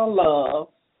horizontal love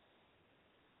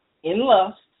in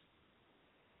lust.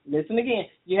 Listen again.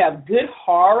 You have good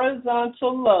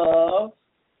horizontal love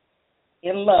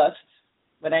in lust,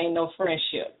 but ain't no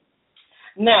friendship.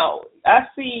 Now, I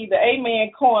see the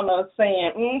Amen corner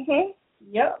saying,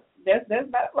 yep, that's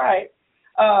about right.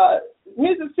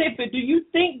 Mississippi, do you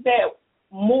think that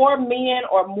more men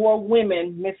or more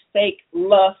women mistake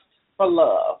lust for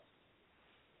love?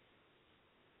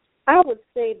 I would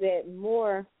say that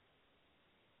more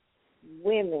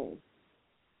women.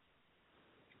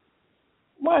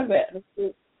 Why is that?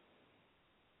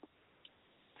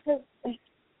 Because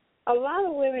a lot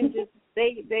of women just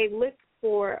they look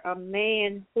for a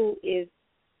man who is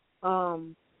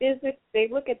they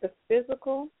look at the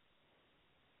physical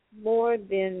more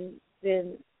than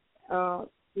the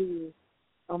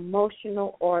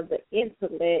emotional or the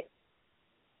intellect.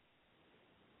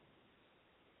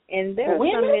 And there are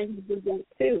some men who do that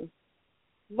too.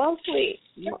 Mostly,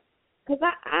 because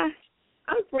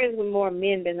I'm friends with more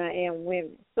men than I am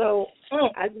women. So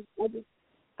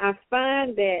I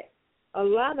find that a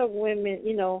lot of women,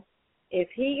 if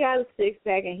he got a six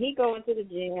pack and he going to the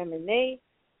gym and they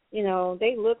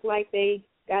look like they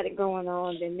got it going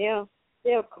on, then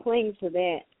they'll cling to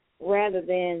that rather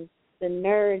than the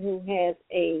nerd who has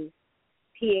a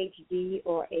PhD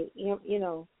or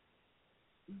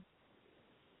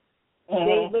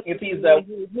They look if at he's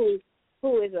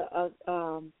who is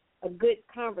a good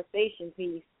conversation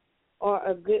piece or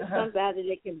a good somebody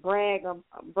they can brag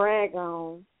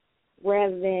on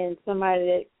rather than somebody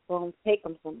that's going to take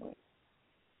them somewhere.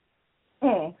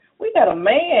 We got a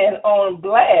man on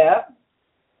Blab.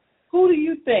 Who do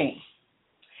you think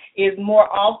is more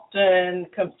often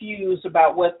confused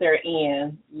about what they're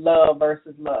in, love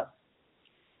versus lust?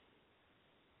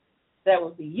 That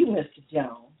would be you, Mr.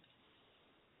 Jones.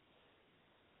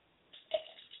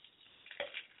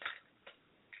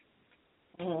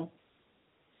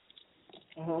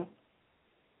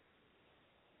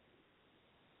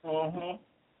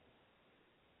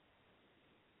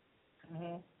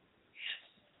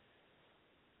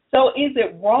 So is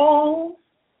it wrong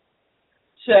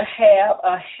to have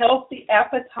a healthy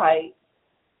appetite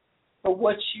for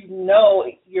what you know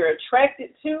you're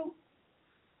attracted to?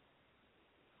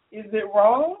 Is it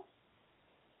wrong?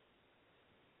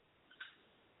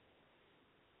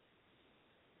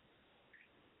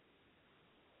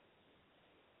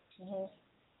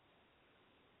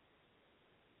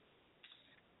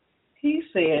 He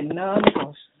said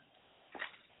non-negotiable.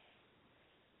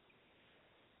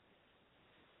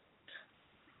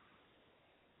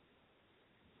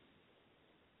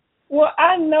 Well,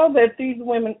 I know that these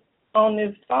women on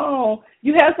this phone,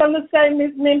 you have something to say,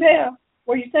 Ms. Nimpel?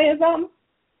 Were you saying something?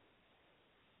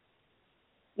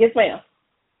 Yes, ma'am.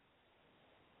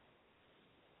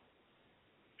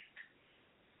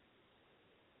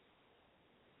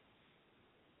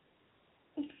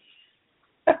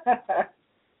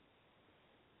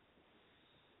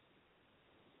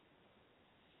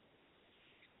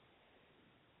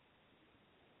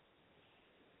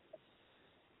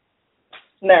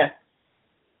 No.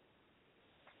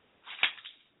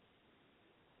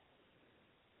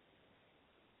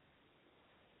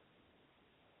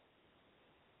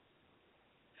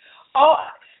 Oh,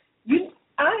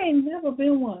 I ain't never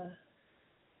been one.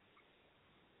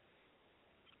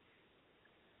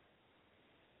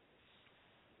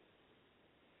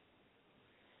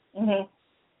 Mhm.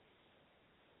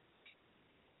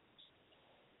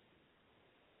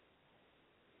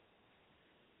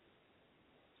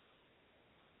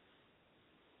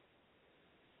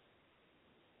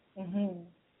 Mhm.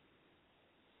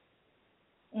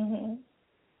 Mhm.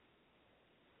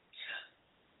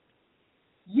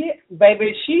 Yeah,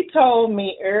 baby, she told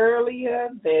me earlier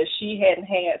that she hadn't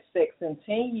had sex in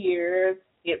 10 years.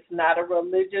 It's not a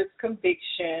religious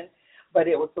conviction, but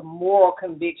it was a moral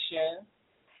conviction,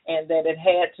 and that it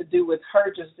had to do with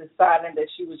her just deciding that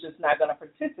she was just not going to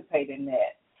participate in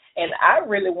that. And I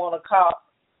really want to call.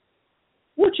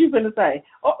 What you gonna say?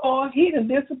 He done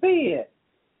disappeared.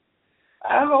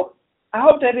 I hope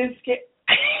that is scared.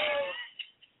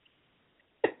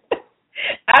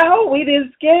 I hope we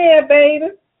didn't scare,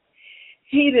 baby.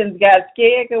 He done got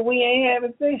scared because we ain't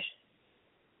having sex.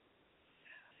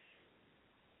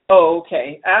 Oh,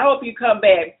 okay. I hope you come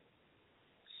back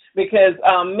because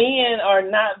men are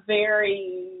not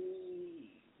very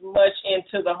much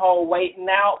into the whole waiting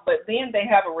out, but then they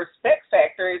have a respect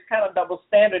factor. It's kind of double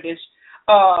standardish.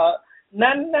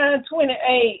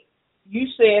 9928, you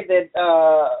said that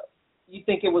you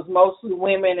think it was mostly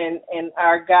women, and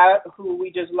our guy who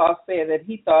we just lost said that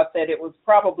he thought that it was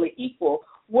probably equal.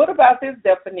 What about this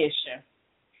definition?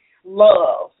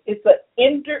 love. It's an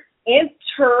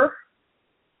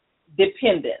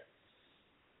interdependence.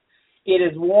 It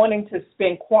is wanting to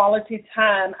spend quality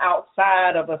time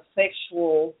outside of a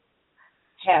sexual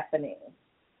happening.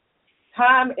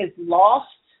 Time is lost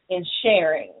in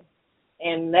sharing.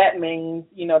 And that means,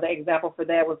 the example for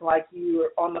that was like you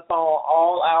were on the phone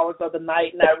all hours of the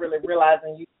night, not really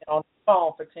realizing you've been on the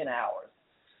phone for 10 hours.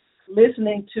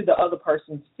 Listening to the other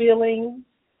person's feelings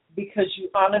because you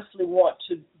honestly want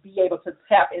to be able to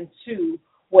tap into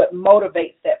what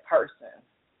motivates that person.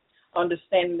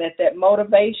 Understanding that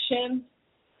motivation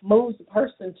moves the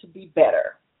person to be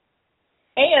better.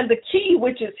 And the key,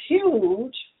 which is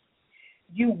huge,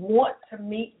 you want to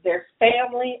meet their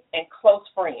family and close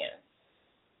friends.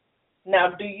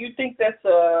 Now, do you think that's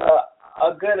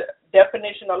a good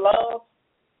definition of love?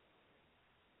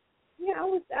 Yeah,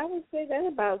 I would say that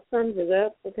about sums it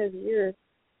up, because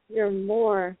you're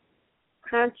more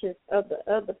conscious of the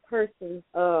other person's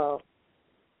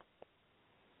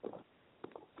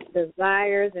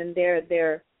desires and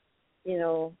their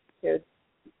you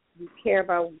care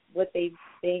about what they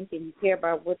think, and you care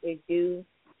about what they do,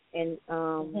 and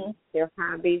their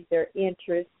hobbies, their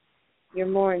interests. You're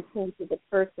more in tune to the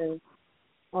person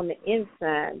on the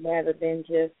inside rather than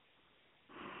just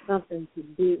something to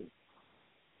do.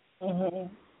 Mm-hmm.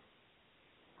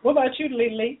 What about you,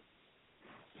 Lily?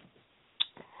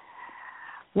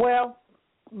 Well,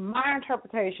 my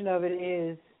interpretation of it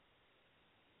is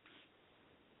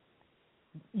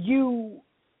you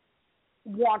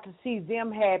want to see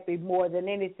them happy more than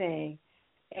anything,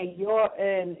 and you are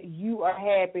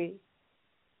happy,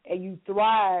 and you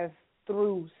thrive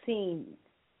through seeing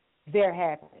their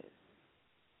happiness.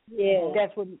 Yeah,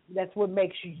 that's what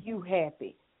makes you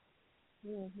happy.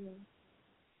 Mm-hmm.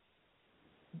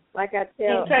 Like I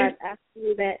tell that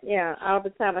all the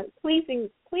time. Pleasing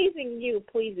you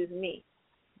pleases me.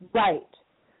 Right.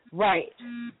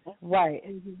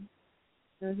 Mm-hmm.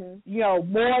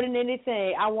 Mm-hmm. More than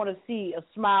anything, I want to see a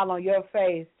smile on your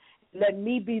face. Let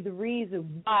me be the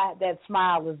reason why that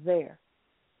smile is there.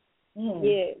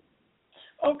 Yes.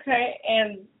 Okay,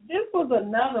 and this was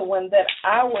another one that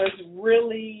I was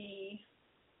really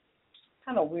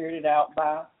kind of weirded out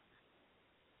by.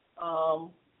 I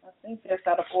think that's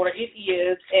out of order. It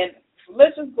is, and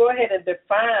let's just go ahead and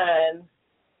define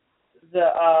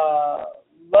the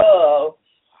love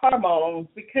hormones,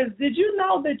 because did you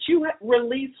know that you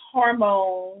release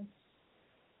hormones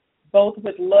both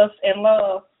with lust and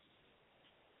love?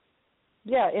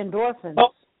 Yeah, endorphins.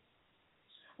 Oh,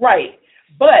 right,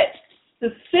 but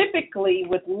specifically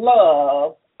with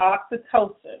love,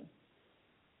 oxytocin,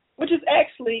 which is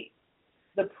actually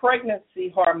the pregnancy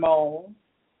hormone,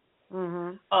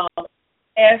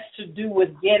 has to do with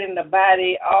getting the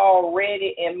body all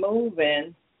ready and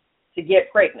moving to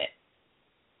get pregnant.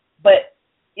 But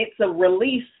it's a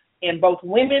release in both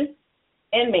women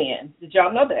and men. Did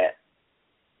y'all know that?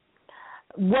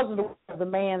 Wasn't the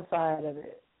man side of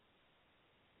it.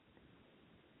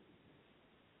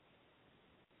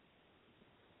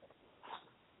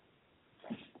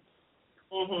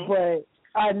 But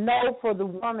I know for the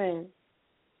woman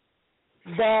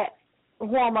that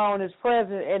hormone is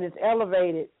present and it's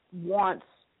elevated once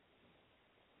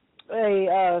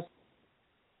a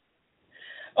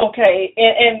okay,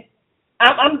 and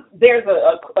I'm there's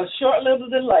a short little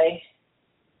delay,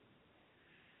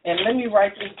 and let me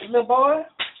write this. Little boy,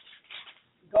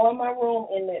 go in my room.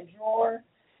 In that drawer,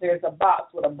 there's a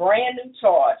box with a brand new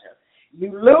charger.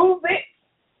 You lose it,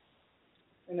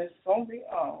 and it's gonna be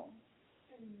on.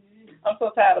 I'm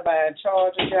so tired of buying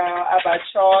chargers, y'all. I buy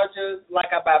chargers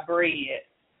like I buy bread.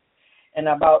 And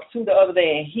I bought two the other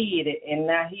day and hid it, and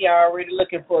now he already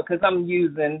looking for it because I'm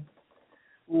using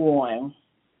one.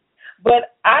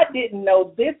 But I didn't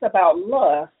know this about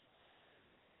lust.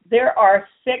 There are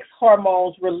sex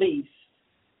hormones released.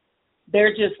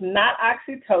 They're just not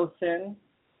oxytocin.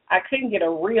 I couldn't get a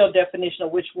real definition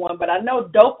of which one, but I know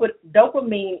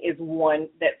dopamine is one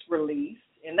that's released.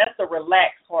 And that's a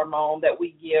relax hormone that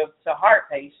we give to heart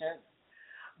patients.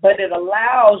 But it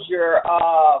allows your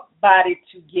body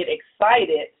to get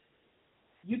excited.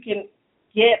 You can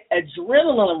get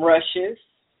adrenaline rushes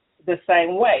the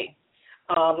same way.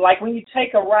 Like when you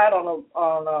take a ride on the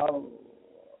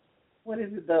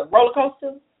roller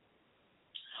coaster?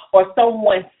 Or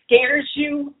someone scares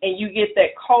you and you get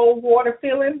that cold water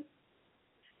feeling.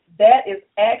 That is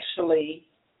actually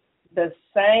the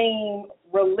same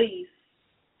release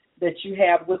that you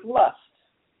have with lust.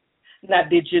 Now,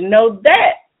 did you know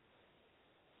that?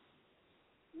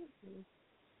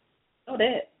 Know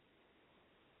that.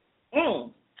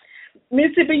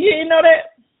 Mississippi, you didn't know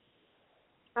that?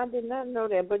 I did not know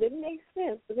that, but it makes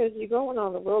sense because you're going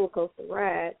on a roller coaster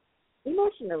ride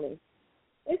emotionally.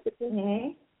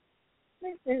 Basically.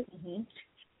 Makes sense.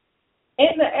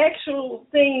 And the actual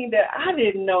thing that I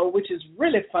didn't know, which is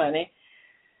really funny,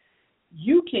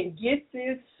 you can get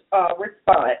this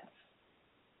response,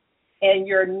 and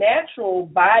your natural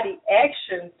body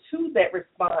action to that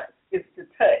response is to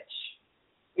touch.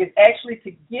 It's actually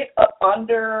to get up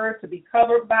under, to be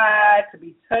covered by, to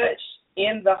be touched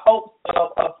in the hopes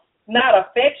of not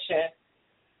affection,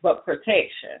 but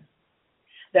protection.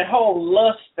 That whole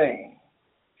lust thing.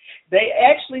 They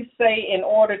actually say in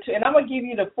order to, and I'm going to give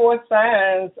you the 4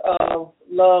 signs of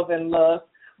love and lust,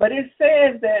 but it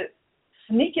says that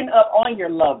sneaking up on your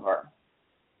lover,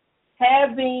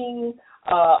 having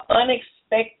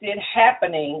unexpected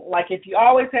happening, like if you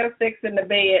always have sex in the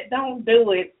bed, don't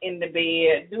do it in the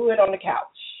bed. Do it on the couch.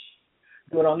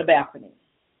 Do it on the balcony.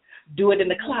 Do it in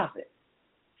the closet.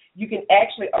 You can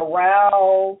actually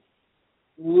arouse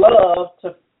love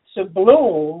to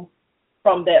bloom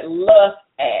from that lust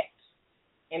act.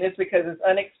 And it's because it's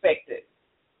unexpected.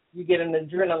 You get an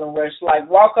adrenaline rush, like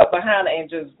walk up behind her and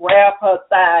just grab her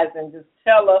thighs and just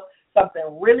tell her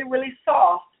something really, really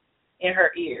soft in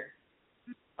her ear.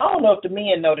 I don't know if the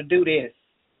men know to do this.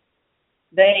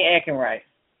 They ain't acting right.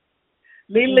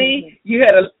 Lily, you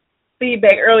had a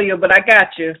feedback earlier, but I got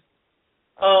you.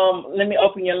 Let me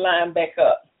open your line back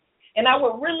up. And I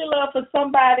would really love for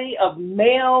somebody of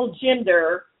male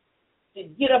gender to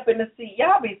get up in the seat.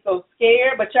 Y'all be so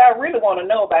scared, but y'all really want to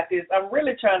know about this. I'm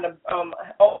really trying to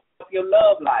open up your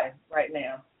love life right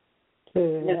now.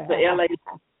 Mr. L.A.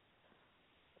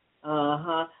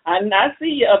 I see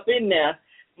you up in there.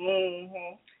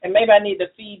 And maybe I need to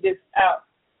feed this out.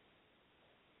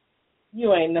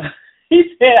 You ain't know.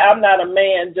 He said, I'm not a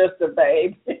man, just a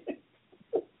babe.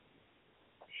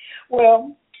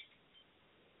 Well,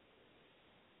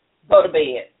 go to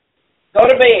bed. Go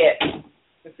to bed.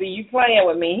 See, you playing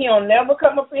with me. He'll never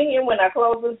come up in here when I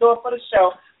close this door for the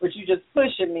show, but you just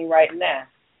pushing me right now.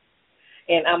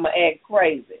 And I'm going to act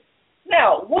crazy.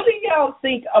 Now, what do y'all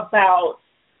think about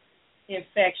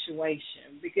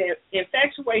infatuation? Because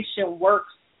infatuation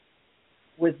works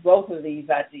with both of these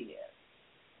ideas.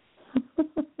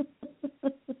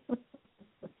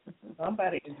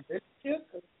 Somebody is very curious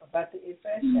about the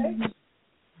infatuation.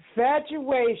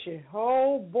 Infatuation.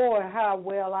 Oh, boy, how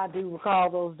well I do recall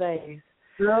those days.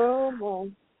 Oh, boy.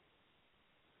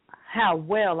 How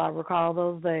well I recall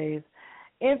those days.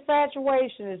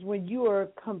 Infatuation is when you are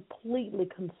completely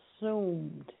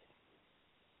consumed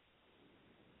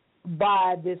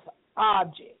by this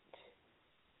object.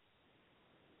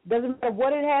 Doesn't matter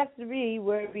what it has to be,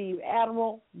 whether it be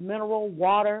animal, mineral,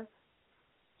 water,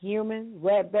 human,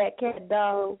 rat, bat, cat,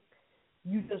 dog,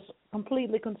 you just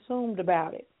completely consumed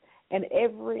about it. And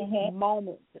every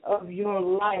moment of your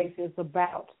life is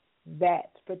about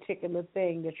that particular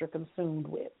thing that you're consumed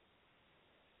with.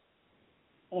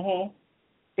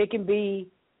 It can be,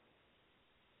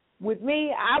 with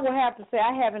me, I would have to say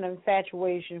I have an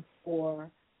infatuation for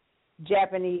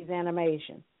Japanese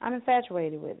animation. I'm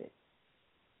infatuated with it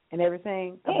and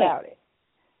everything about it.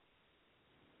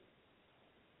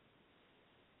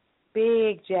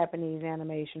 Big Japanese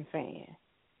animation fan.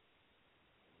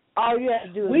 All you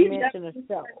have to do is mention a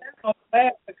show.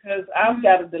 Because I've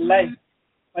got a delay.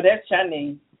 But that's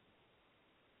Chinese.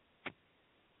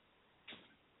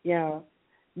 Yeah.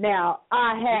 Now,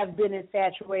 I have been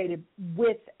infatuated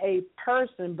with a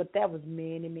person, but that was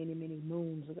many, many, many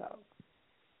moons ago.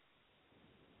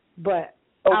 But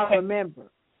I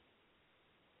remember,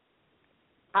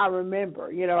 I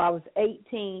was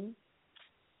 18,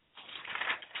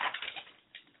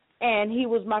 and he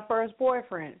was my first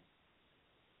boyfriend.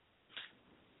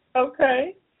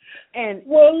 Okay. And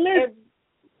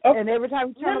and every time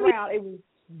we turned around, it was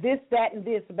this, that, and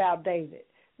this about David.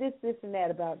 This, and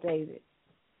that about David.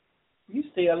 You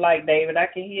still like David. I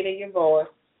can hear it in your voice.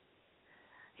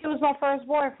 He was my first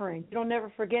boyfriend. You don't never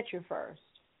forget your first.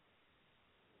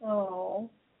 Oh,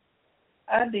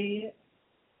 I did.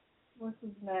 What's his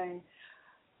name?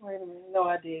 Wait a minute. No,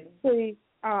 I didn't. See,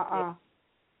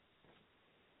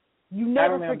 You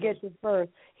never forget your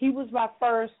first. He was my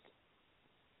first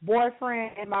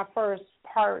boyfriend and my first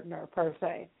partner, per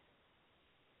se.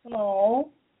 Oh.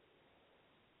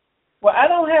 Well,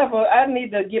 I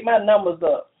need to get my numbers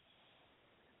up.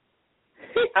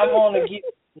 I want to get.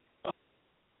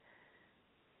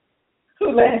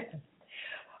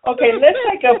 Okay, let's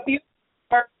take a few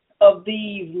of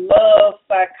these love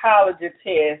psychology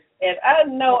tests. And I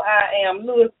know I am.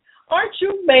 Louis, aren't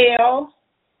you male?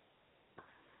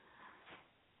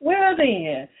 Well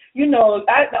then,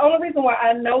 The only reason why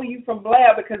I know you from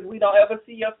Blab because we don't ever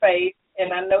see your face,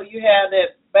 and I know you have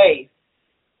that bass.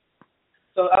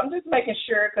 So I'm just making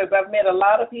sure because I've met a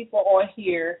lot of people on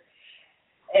here,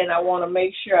 and I want to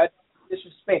make sure I don't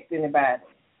disrespect anybody.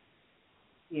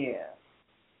 Yeah.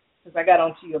 Because I got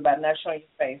on to you about not showing your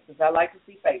face because I like to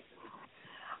see faces.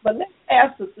 But let's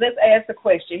ask the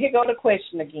question. Here go the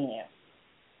question again.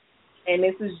 And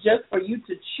this is just for you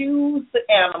to choose the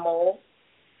animal,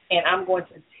 and I'm going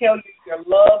to tell you your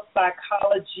love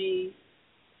psychology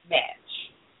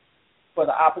match for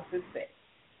the opposite sex.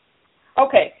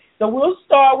 Okay, so we'll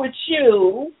start with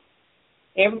you.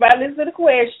 Everybody listen to the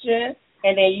question,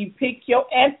 and then you pick your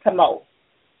animal.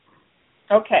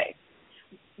 Okay.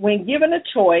 When given a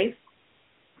choice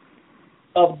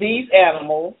of these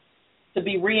animals to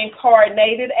be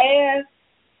reincarnated as,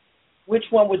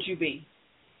 which one would you be?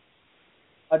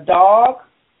 A dog,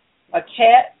 a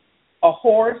cat, a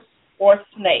horse, or a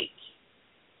snake?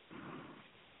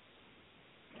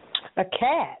 A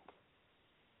cat.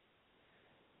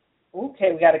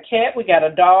 Okay, we got a cat, we got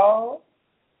a dog.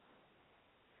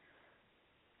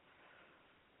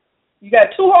 You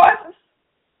got two horses,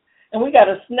 and we got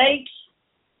a snake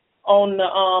on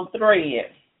the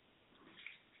thread.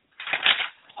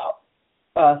 Oh,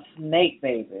 a snake,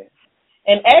 baby.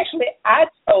 And actually, I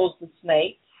chose the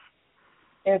snake.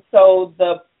 And so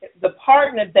the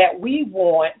partner that we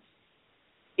want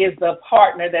is the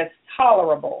partner that's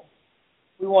tolerable.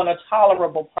 We want a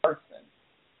tolerable person.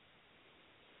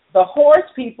 The horse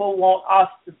people want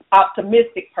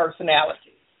optimistic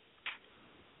personalities.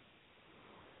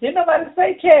 Didn't nobody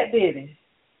say cat, did it?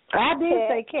 I did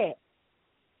say cat.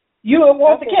 You would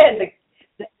want the cat.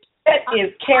 The cat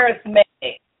is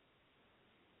charismatic.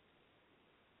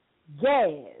 Yes.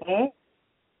 Mm-hmm.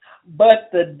 But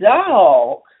the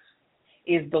dog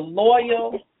is the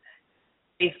loyal,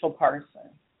 faithful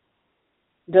person.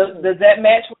 Does that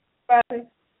match with everybody?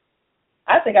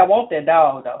 I think I want that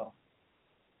dog, though.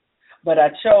 But I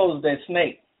chose that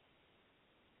snake.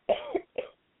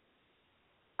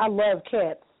 I love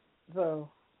cats, so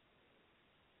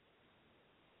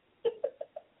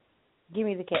give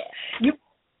me the cat.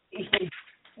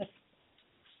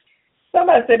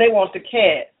 Somebody said they want the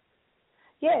cat.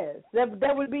 Yes,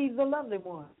 that would be the lovely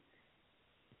one.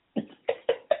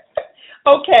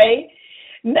 Okay.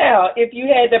 Now, if you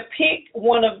had to pick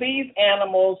one of these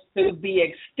animals to be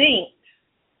extinct,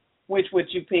 which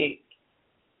would you pick?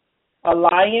 A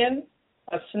lion,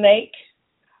 a snake,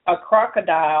 a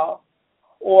crocodile,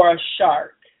 or a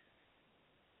shark?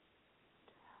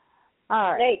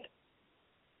 All right. Snake.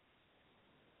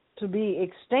 To be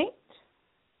extinct?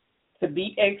 To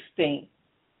be extinct.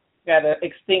 We got an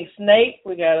extinct snake.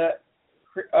 We got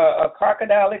a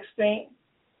crocodile extinct.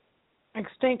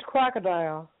 Extinct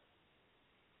crocodile.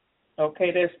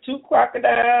 Okay, there's two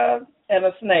crocodiles and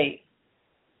a snake.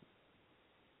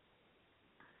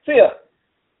 Phil.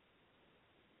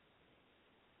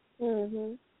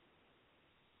 Mhm.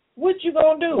 What you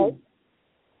gonna do?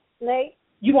 Snake.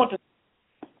 You want to?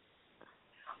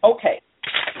 Okay.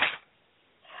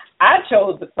 I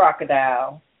chose the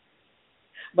crocodile,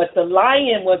 but the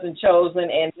lion wasn't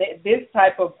chosen, and this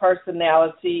type of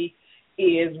personality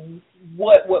is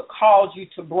what would cause you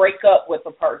to break up with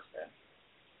a person.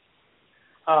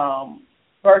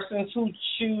 Persons who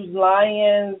choose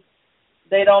lions,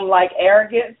 they don't like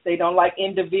arrogance, they don't like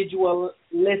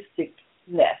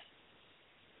individualisticness.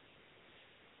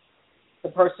 The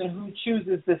person who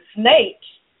chooses the snake,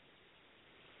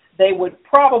 they would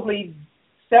probably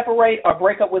separate or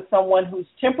break up with someone who's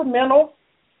temperamental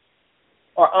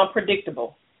or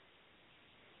unpredictable.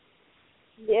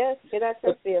 Yes, get out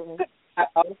your feelings.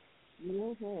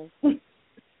 Mhm.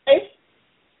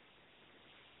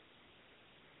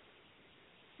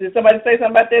 Did somebody say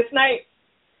something about that snake?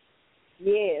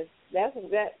 Yes, that.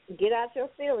 Get out your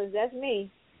feelings. That's me.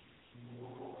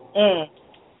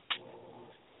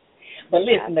 But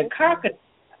listen, the crocodile,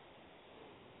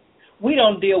 we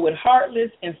don't deal with heartless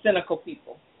and cynical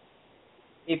people.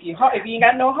 If you ain't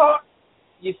got no heart,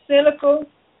 you're cynical,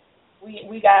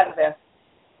 we got it there.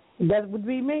 That would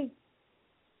be me.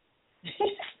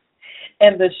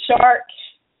 And the shark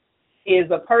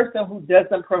is a person who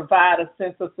doesn't provide a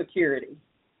sense of security.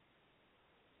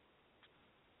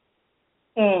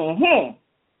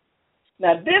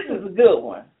 Now this is a good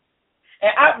one.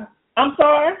 And I'm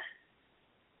sorry.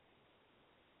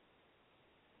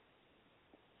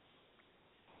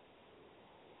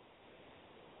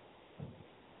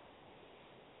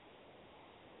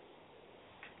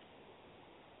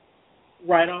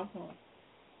 Right on point.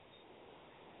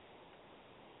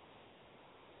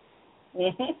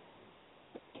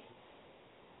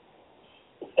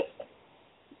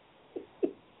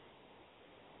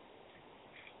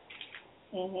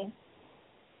 Mhm.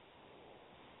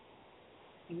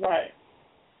 Right.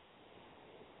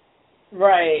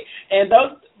 Right. And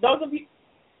those of you,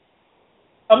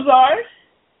 I'm sorry.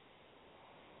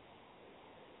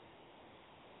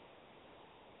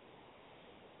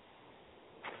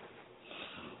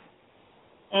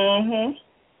 Mhm.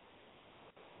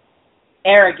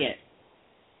 Arrogant.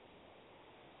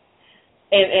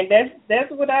 And that's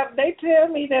what they tell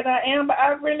me that I am, but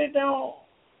I really don't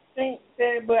think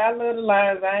that. But I love the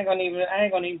lines. I ain't gonna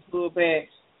even pull back.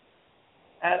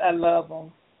 I love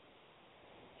them.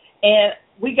 And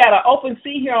we got an open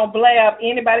seat here on Blab.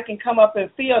 Anybody can come up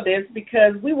and feel this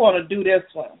because we want to do this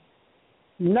one.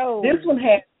 No. This one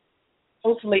has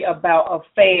mostly about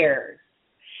affairs.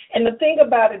 And the thing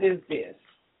about it is this.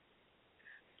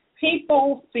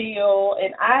 People feel,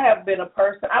 and I have been a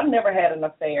person, I've never had an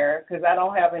affair because I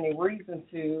don't have any reason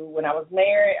to. When I was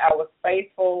married, I was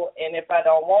faithful, and if I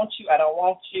don't want you, I don't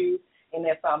want you. And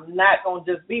if I'm not going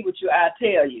to just be with you, I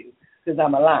tell you because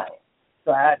I'm a lion.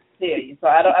 So I tell you. So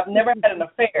I've never had an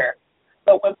affair.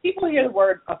 But when people hear the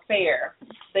word affair,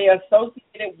 they associate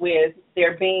it with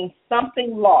there being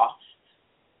something lost,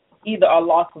 either a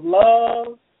loss of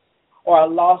love or a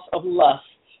loss of lust.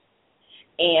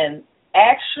 And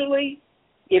actually,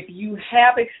 if you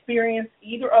have experienced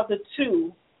either of the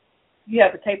two, you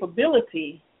have the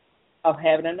capability of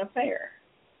having an affair.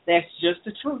 That's just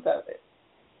the truth of it.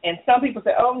 And some people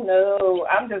say, oh, no,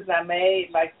 I'm just not made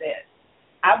like that.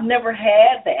 I've never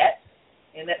had that,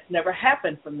 and that's never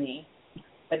happened for me.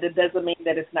 But that doesn't mean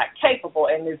that it's not capable.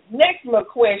 And this next little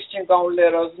question going to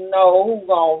let us know who's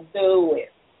going to do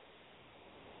it.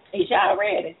 Is y'all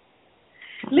ready?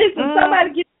 Listen,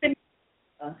 somebody get me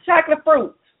chocolate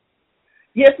fruit.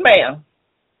 Yes, ma'am.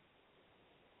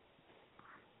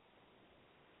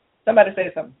 Somebody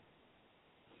say something.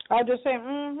 I just say,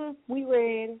 we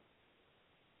ready.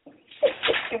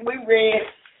 We ready.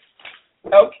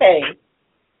 Okay.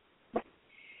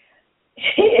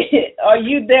 Are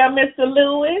you there, Mr.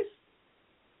 Lewis?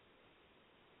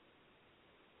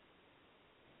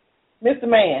 Mr.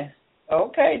 Man.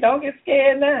 Okay, don't get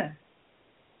scared now.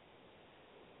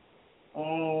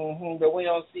 But we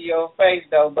don't see your face,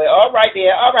 though. But all right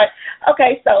there. All right.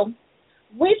 Okay, so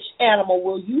which animal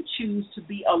will you choose to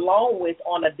be alone with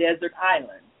on a desert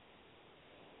island?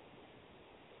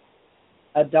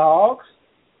 A dog,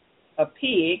 a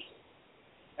pig,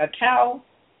 a cow,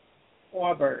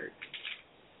 or a bird?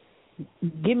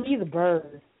 Give me the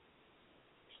bird.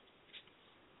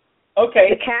 Okay.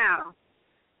 The cow.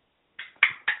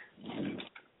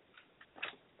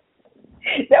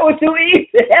 That was too easy.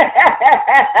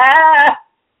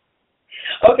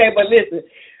 Okay, but listen.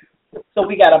 So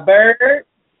we got a bird.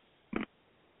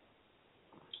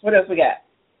 What else we got?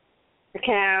 The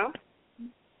cow.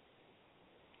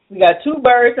 We got two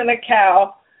birds and a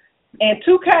cow and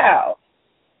two cows.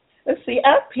 Let's see.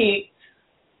 I picked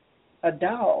a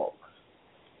dog.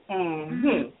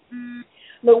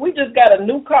 Look, we just got a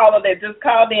new caller that just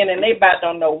called in, and they about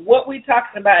don't know what we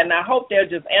talking about, and I hope they'll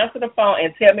just answer the phone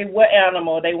and tell me what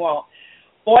animal they want.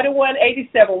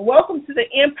 4187, welcome to the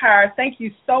Empire. Thank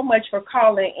you so much for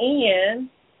calling in.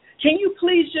 Can you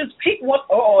please just pick one?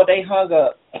 Oh, they hung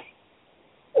up.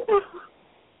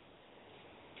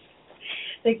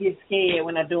 They get scared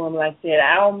when I do them like that.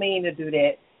 I don't mean to do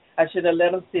that. I should have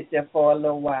let them sit there for a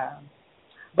little while.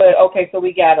 But okay, so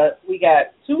we got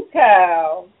two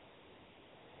cows,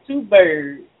 two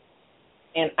birds,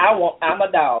 and I'm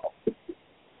a dog.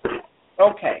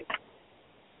 Okay.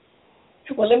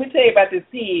 Well, let me tell you about this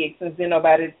pig since then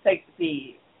nobody takes the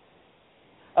pig.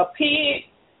 A pig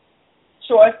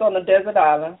choice on a desert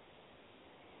island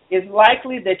is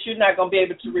likely that you're not going to be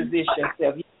able to resist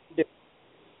yourself.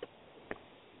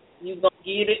 You're going to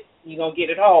get it. You're going to get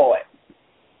it hard.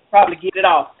 Probably get it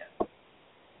often.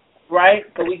 Right?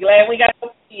 So we glad we got some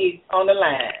pigs on the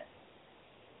line.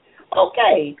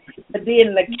 Okay. But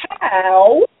then the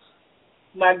cow,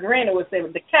 my granny would say,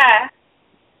 with the cow,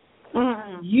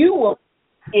 you will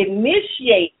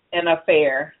initiate an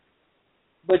affair,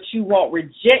 but you won't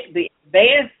reject the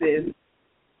advances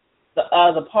the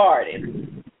other party.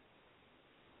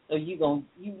 So you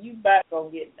about gonna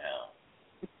get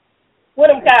down. Where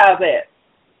them cows at?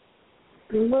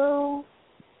 Moo.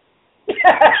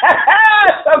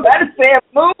 Somebody said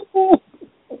moo.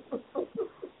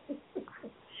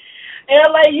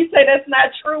 LA, you say that's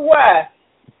not true. Why?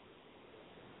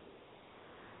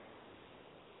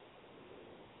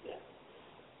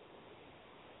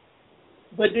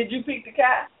 But did you pick the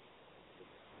cow?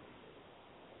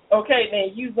 Okay,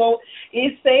 then you go.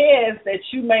 It says that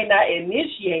you may not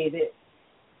initiate it,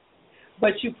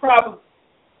 but you probably.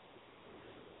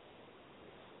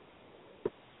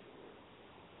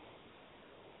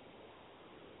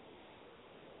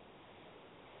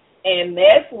 And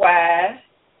that's why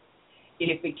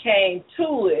if it came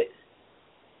to it,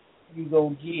 you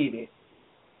gonna get it.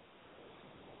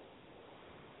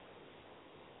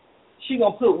 She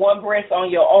gonna put one breast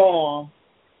on your arm,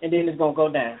 and then it's gonna go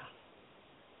down.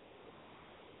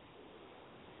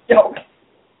 Okay.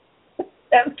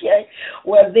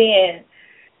 Well then,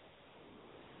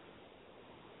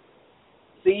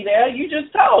 see there, you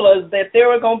just told us that there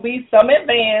were gonna be some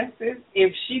advances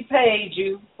if she paid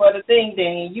you for the ding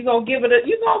ding. You gonna you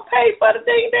gonna pay for the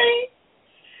ding ding?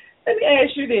 Let me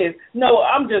ask you this. No,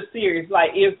 I'm just serious.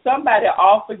 Like if somebody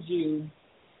offered you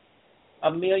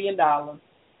 $1 million to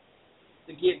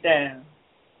get down,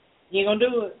 you ain't gonna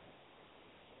do it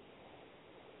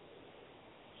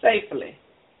safely.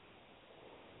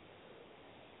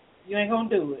 You ain't gonna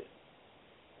do it.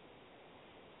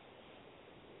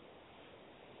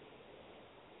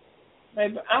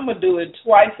 Maybe I'm gonna do it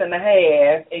twice and a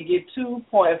half and get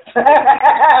 $2.5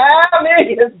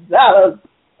 million.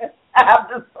 I'm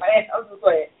just saying.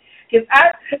 Cause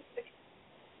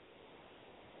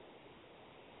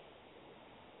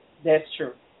that's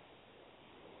true.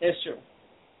 That's true.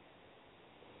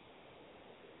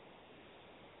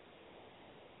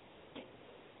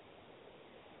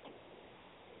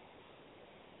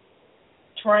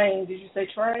 Train? Did you say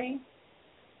train?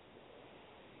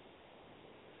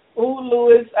 Ooh,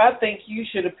 Louis, I think you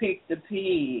should have picked the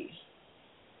pig.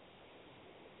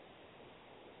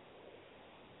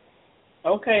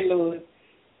 Okay, Louis.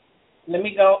 Let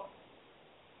me go.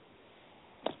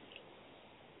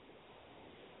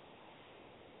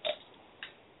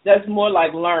 That's more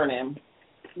like learning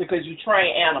because you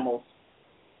train animals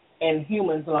and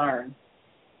humans learn.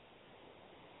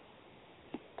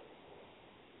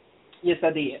 Yes,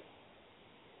 I did.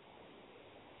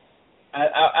 I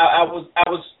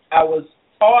was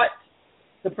taught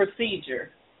the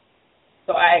procedure,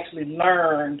 so I actually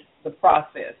learned the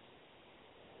process.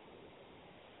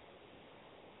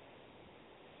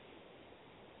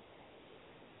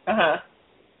 I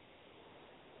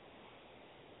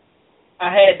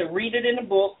had to read it in a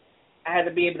book. I had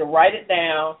to be able to write it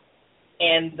down,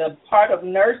 and the part of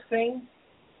nursing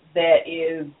that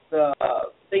is the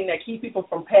thing that keeps people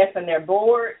from passing their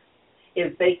board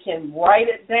is they can write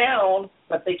it down,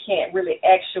 but they can't really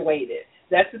actuate it.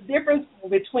 That's the difference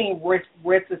between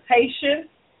recitation,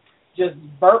 just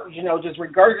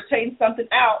regurgitating something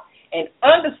out, and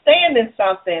understanding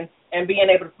something and being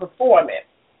able to perform it.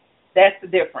 That's the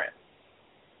difference.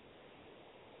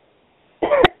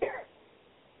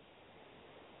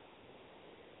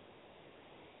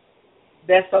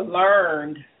 That's a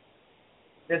learned.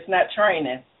 That's not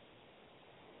training.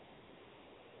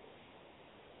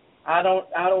 I don't,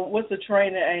 what's the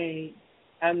training aid?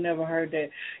 I've never heard that.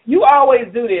 You always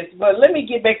do this, but let me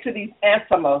get back to these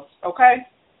animals, okay?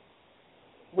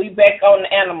 We back on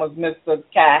the animals, Mr.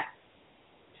 Kai.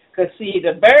 Because, see,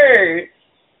 the birds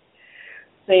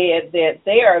said that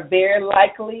they are very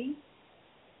likely,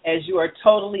 as you are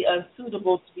totally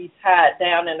unsuitable to be tied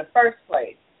down in the first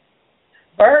place.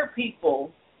 Bird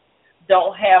people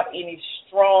don't have any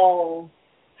strong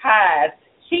ties to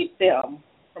keep them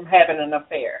from having an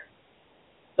affair.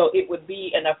 So it would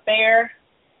be an affair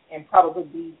and probably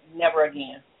be never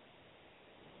again.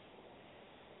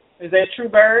 Is that true,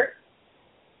 Bird?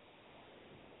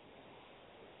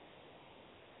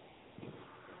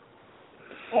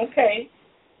 Okay.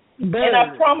 Bird. And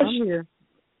I promise you.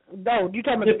 No, you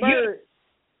talking about the bird?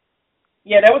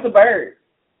 Yeah, that was a bird.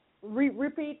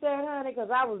 Repeat that, honey,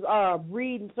 because I was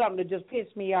reading something that just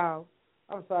pissed me off.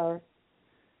 I'm sorry.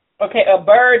 Okay, a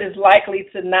bird is likely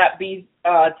to not be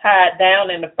tied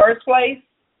down in the first place,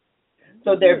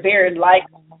 so they're very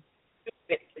likely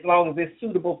as long as it's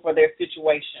suitable for their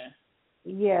situation.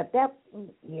 Yeah, that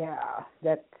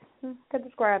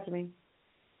describes me.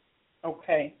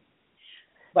 Okay.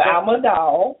 But I'm a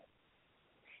dog,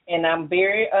 and I'm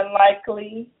very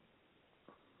unlikely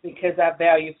because I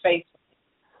value faithfulness.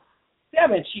 See, I've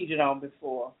been cheated on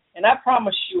before, and I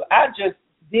promise you, I just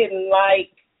didn't like.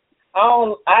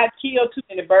 I killed too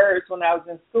many birds when I was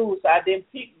in school, so I didn't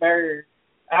pick birds.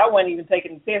 I wasn't even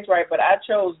taking the test right, but I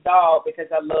chose dog because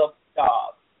I love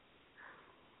dogs.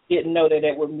 Didn't know that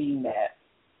it would mean that.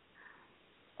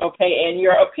 Okay, and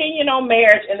your opinion on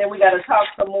marriage, and then we got to talk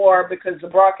some more because the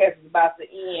broadcast is about to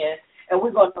end, and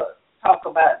we're going to talk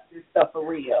about this stuff for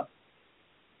real.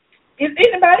 Is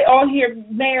anybody on here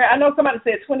married? I know somebody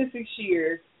said 26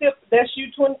 years. That's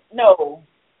you, 20? No,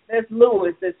 that's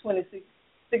Louis. That's 26,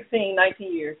 16,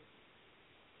 19 years.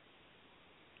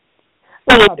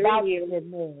 23 years.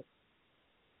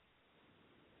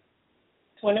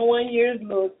 21 years,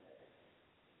 Louis.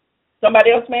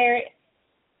 Somebody else married?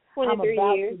 23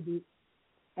 years.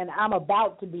 I'm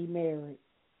about to be married.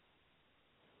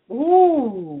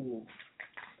 Ooh,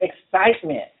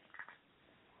 excitement.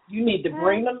 You need to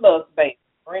bring the look, baby.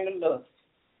 Bring the look.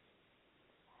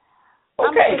 Okay.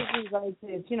 I'm gonna say things like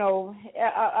this. You know,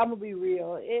 I'm gonna be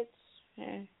real. It's.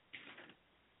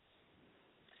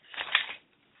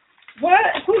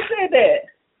 What? Who said that?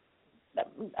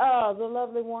 The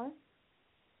lovely one.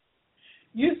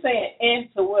 You saying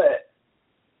into what?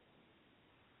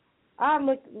 I'm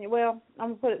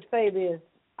gonna say this.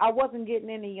 I wasn't getting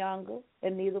any younger,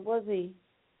 and neither was he.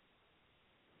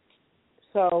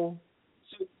 So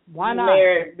why not?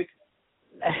 I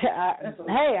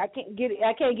can't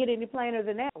get any plainer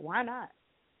than that. Why not?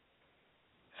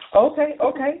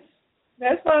 Okay,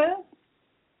 that's fine.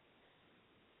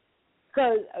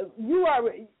 Because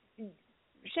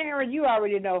Sharon, you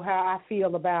already know how I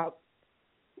feel about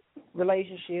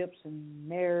relationships and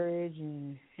marriage,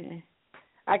 and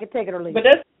I can take it or leave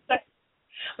it.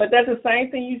 But that's the same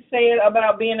thing you said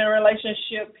about being in a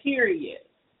relationship, period.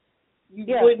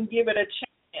 You wouldn't give it a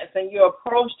chance, and you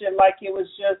approached it like it was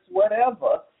just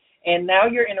whatever. And now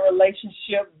you're in a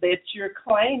relationship that you're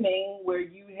claiming where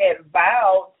you had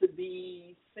vowed to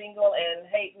be single and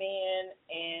hate men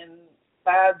and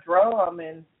buy a drum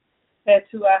and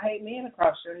tattoo I hate men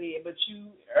across your head, but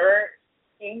you are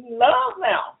in love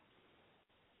now.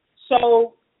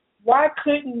 So why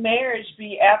couldn't marriage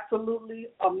be absolutely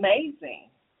amazing?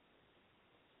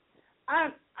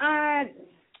 I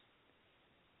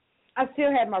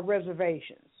still had my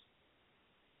reservations.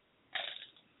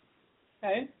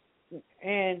 Okay.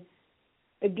 And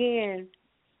again,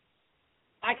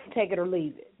 I can take it or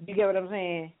leave it. You get what I'm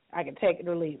saying? I can take it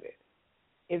or leave it.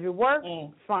 If it works,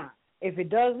 fine. If it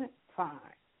doesn't, fine.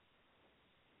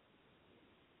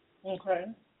 Okay.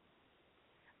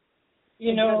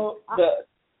 You know, I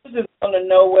just want to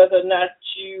know whether or not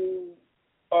you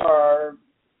are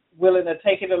willing to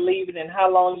take it or leave it, and how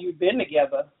long you've been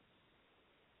together.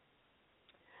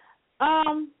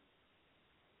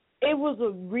 It was a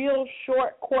real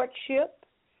short courtship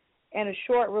and a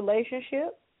short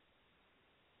relationship.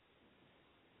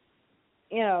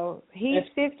 You know, he's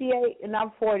 58 and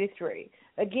I'm 43.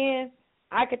 Again,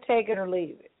 I could take it or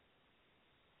leave it.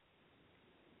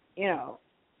 You know,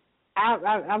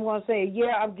 I'm going to say,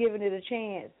 I'm giving it a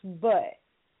chance,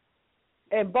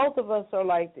 and both of us are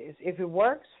like this. If it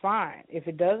works, fine. If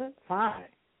it doesn't, fine.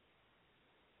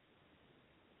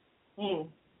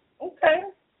 Okay.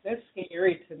 That's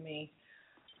scary to me.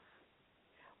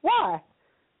 Why?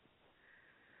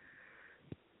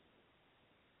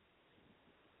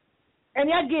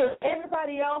 And I get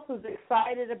everybody else is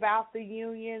excited about the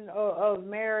union of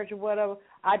marriage or whatever.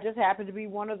 I just happen to be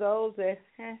one of those that,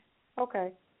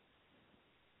 okay.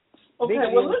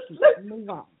 Okay, well, let's move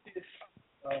on.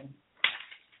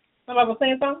 Somebody was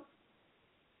saying something?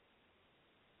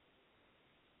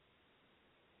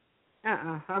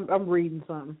 I'm reading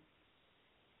something.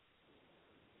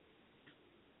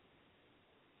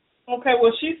 Okay,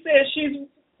 well, she said she's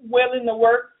willing to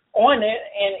work on it,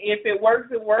 and if it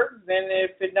works, it works, and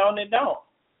if it don't, it don't.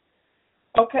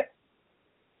 Okay.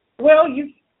 Well,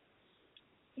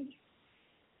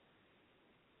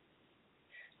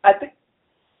 I think.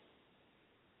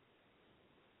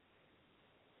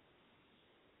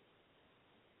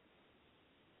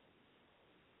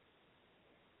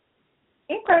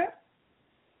 Okay.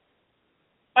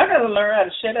 I got to learn how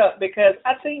to shut up, because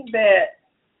I think that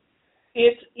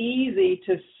it's easy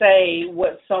to say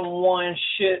what someone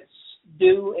should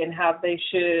do and how they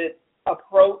should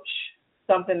approach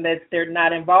something that they're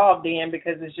not involved in,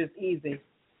 because it's just easy.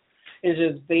 It's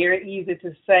just very easy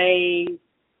to say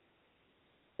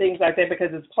things like that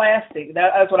because it's plastic.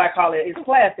 That's what I call it. It's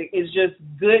plastic. It's just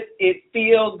good. It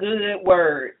feel good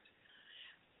words.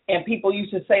 And people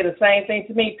used to say the same thing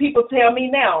to me. People tell me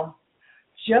now,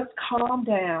 just calm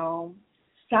down.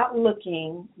 Stop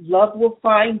looking. Love will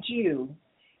find you.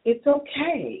 It's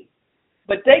okay.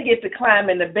 But they get to climb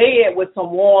in the bed with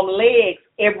some warm legs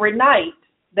every night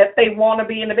that they want to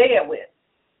be in the bed with.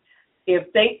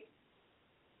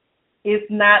 It's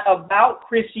not about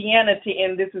Christianity,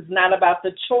 and this is not about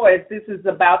the choice. This is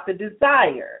about the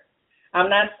desire. I'm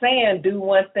not saying do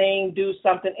one thing, do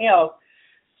something else.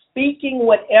 Speaking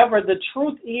whatever the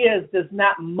truth is does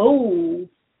not move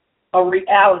a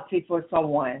reality for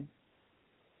someone.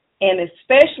 And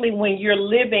especially when you're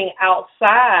living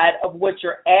outside of what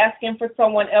you're asking for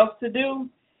someone else to do,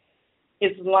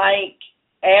 it's like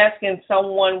asking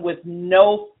someone with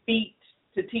no feet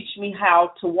to teach me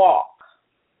how to walk.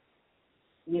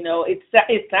 You know, it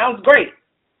sounds great,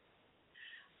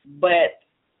 but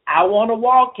I want to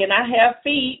walk and I have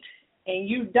feet, and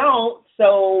you don't,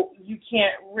 so you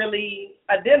can't really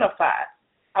identify.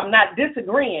 I'm not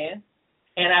disagreeing,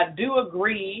 and I do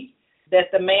agree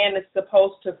that the man is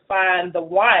supposed to find the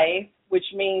wife, which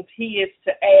means he is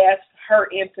to ask her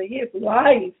into his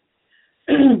life.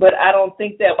 But I don't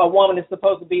think that a woman is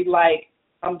supposed to be like,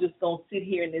 I'm just going to sit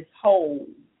here in this hole,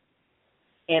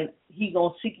 and he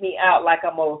going to seek me out like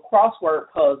I'm a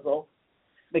crossword puzzle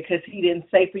because he didn't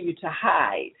say for you to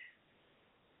hide.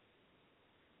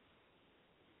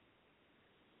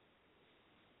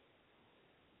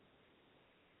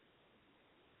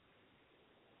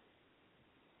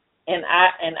 And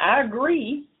I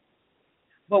agree,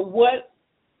 but what?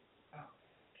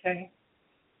 Okay.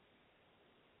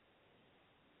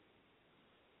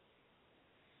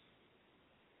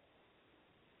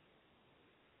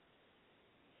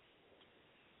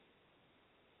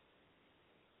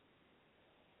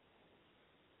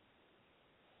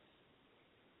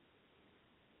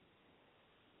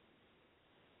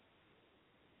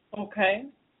 Okay.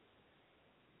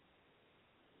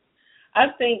 I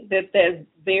think that that's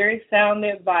very sound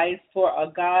advice for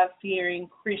a God-fearing,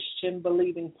 Christian,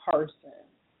 believing person.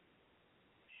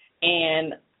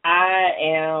 And I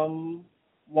am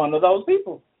one of those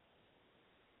people.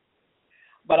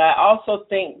 But I also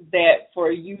think that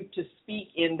for you to speak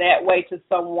in that way to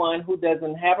someone who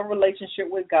doesn't have a relationship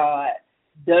with God,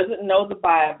 doesn't know the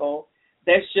Bible,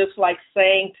 that's just like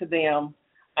saying to them,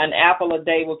 an apple a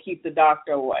day will keep the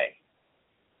doctor away.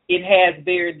 It has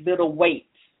very little weight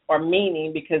or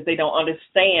meaning because they don't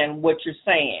understand what you're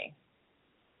saying.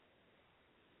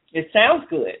 It sounds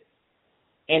good,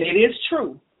 and it is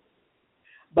true,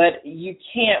 but you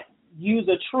can't use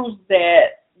a truth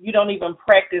that you don't even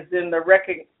practice in the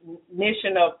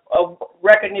recognition of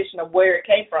where it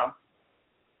came from.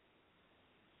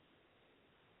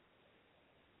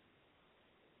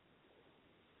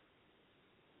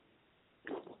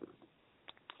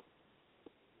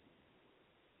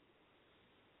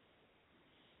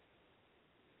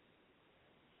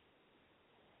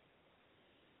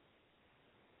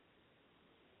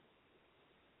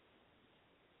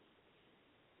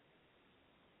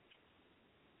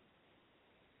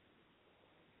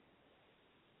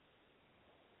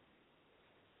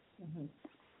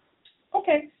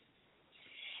 Okay.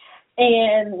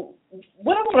 And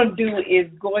what I'm going to do is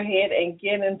go ahead and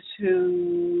get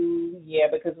into,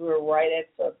 because we're right at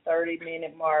the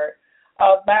 30-minute mark,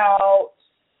 about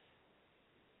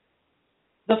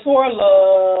the 4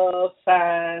 love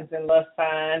signs and lust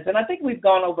signs. And I think we've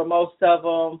gone over most of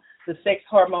them, the sex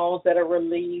hormones that are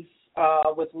released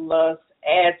with lust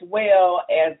as well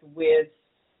as with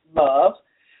love,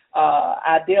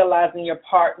 idealizing your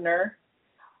partner,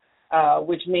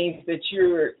 which means that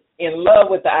you're in love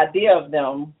with the idea of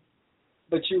them,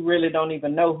 but you really don't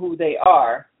even know who they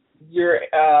are. You're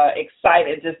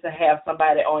excited just to have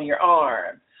somebody on your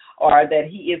arm, or that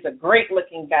he is a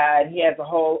great-looking guy and he has a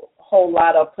whole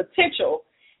lot of potential,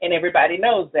 and everybody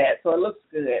knows that, so it looks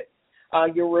good.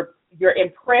 You're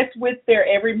impressed with their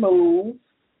every move,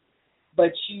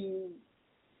 but you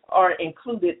aren't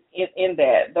included in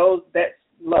that. That's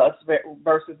lust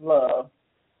versus love.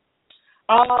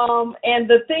 And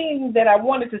the thing that I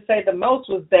wanted to say the most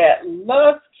was that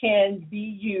lust can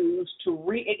be used to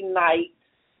reignite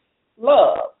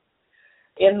love.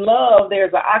 In love,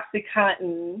 there's an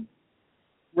oxytocin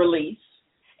release,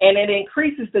 and it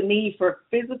increases the need for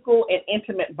physical and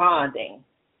intimate bonding.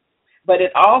 But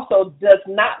it also does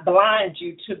not blind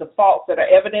you to the faults that are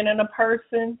evident in a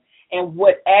person and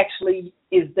what actually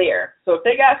is there. So if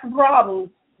they got some problems,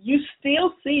 you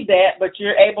still see that, but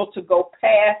you're able to go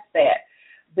past that.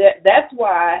 That's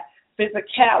why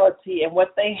physicality and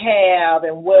what they have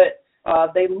and what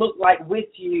they look like with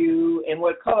you and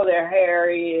what color their hair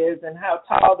is and how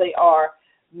tall they are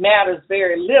matters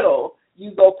very little.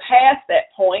 You go past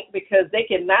that point because they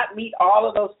cannot meet all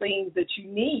of those things that you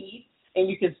need, and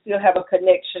you can still have a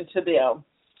connection to them.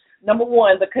 Number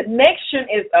one, the connection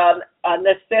is a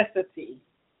necessity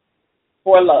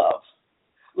for love.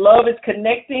 Love is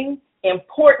connecting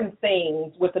important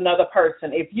things with another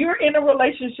person. If you're in a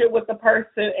relationship with a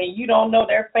person and you don't know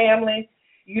their family,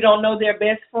 you don't know their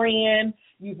best friend,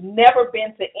 you've never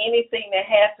been to anything that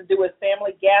has to do with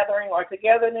family gathering or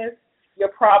togetherness, you're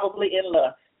probably in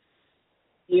lust.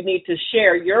 You need to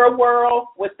share your world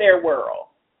with their world.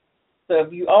 So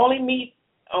if you only meet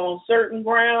on certain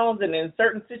grounds and in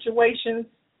certain situations,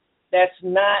 that's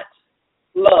not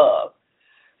love.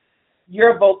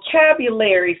 Your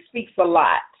vocabulary speaks a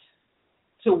lot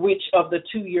to which of the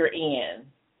two you're in.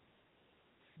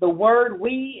 The word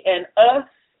we and us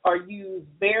are used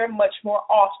very much more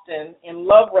often in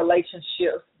love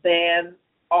relationships than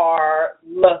are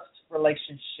lust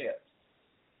relationships.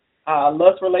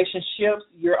 Lust relationships,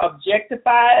 you're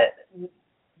objectified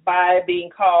by being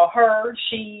called her,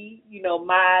 she,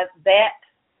 my, that,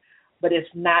 but it's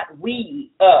not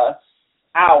we, us,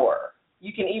 our.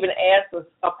 You can even ask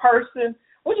a person,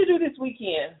 what'd you do this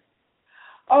weekend?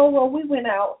 Oh, well, we went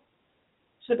out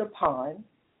to the pond.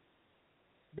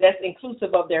 That's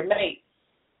inclusive of their mate.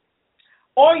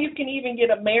 Or you can even get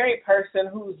a married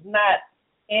person who's not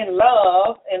in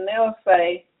love, and they'll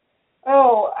say,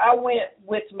 oh, I went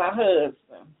with my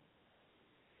husband.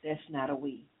 That's not a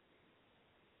we.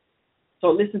 So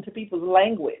listen to people's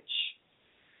language.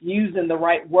 Using the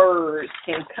right words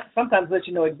can sometimes let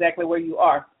you know exactly where you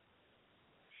are.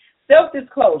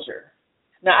 Self-disclosure.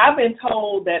 Now, I've been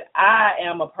told that I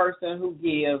am a person who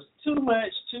gives too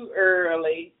much too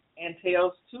early and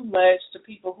tells too much to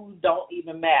people who don't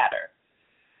even matter.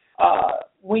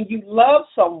 When you love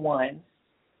someone,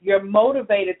 you're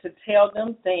motivated to tell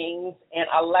them things and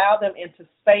allow them into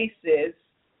spaces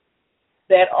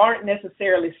that aren't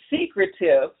necessarily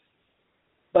secretive,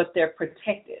 but they're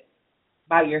protected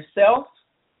by yourself,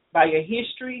 by your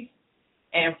history,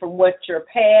 and from what your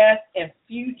past and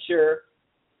future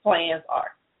plans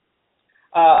are.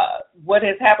 What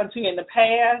has happened to you in the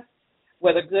past,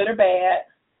 whether good or bad,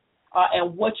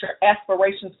 and what your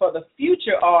aspirations for the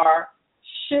future are,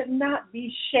 should not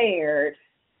be shared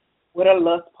with a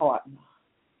lust partner.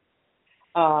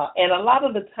 And a lot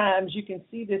of the times you can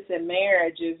see this in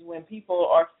marriages when people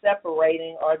are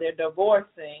separating or they're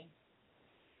divorcing.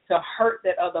 To hurt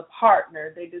that other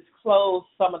partner, they disclose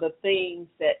some of the things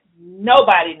that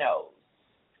nobody knows.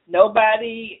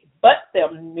 Nobody but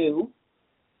them knew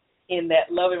in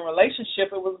that loving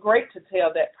relationship. It was great to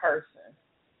tell that person.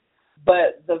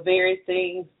 But the very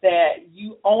things that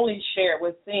you only share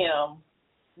with them,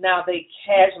 now they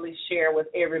casually share with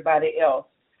everybody else.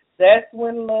 That's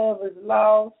when love is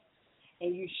lost,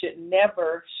 and you should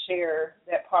never share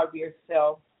that part of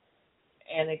yourself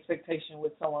and expectation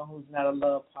with someone who's not a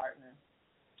love partner.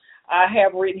 I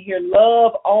have written here,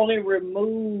 love only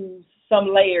removes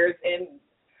some layers, and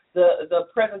the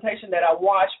presentation that I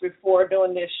watched before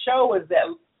doing this show is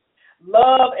that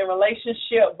love and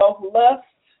relationship, both lust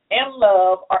and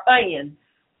love, are onions.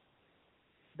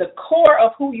 The core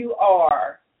of who you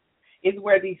are is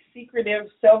where these secretive,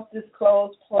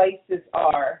 self-disclosed places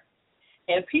are.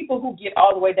 And people who get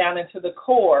all the way down into the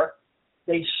core,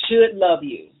 they should love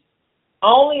you.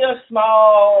 Only a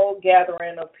small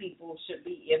gathering of people should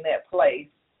be in that place.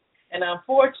 And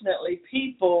unfortunately,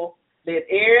 people let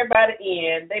everybody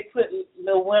in. They put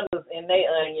little windows in their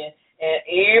onion, and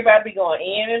everybody be going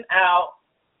in and out,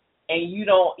 and you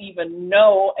don't even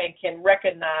know and can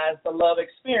recognize the love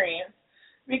experience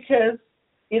because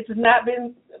it's not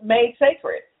been made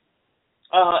sacred.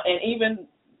 And even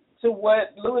to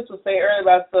what Lewis was saying earlier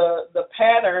about the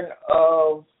pattern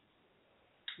of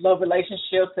love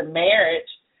relationships and marriage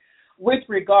with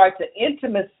regard to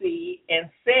intimacy and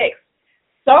sex,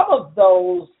 some of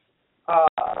those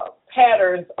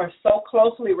patterns are so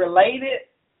closely related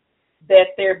that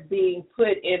they're being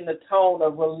put in the tone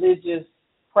of religious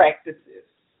practices,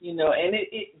 and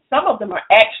some of them are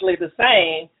actually the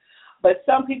same, but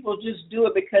some people just do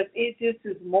it because it just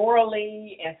is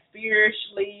morally and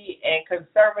spiritually and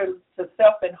conservative to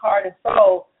self and heart and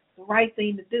soul the right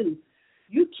thing to do.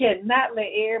 You cannot let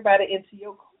everybody into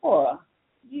your core.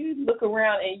 You look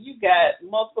around and you got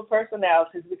multiple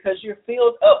personalities because you're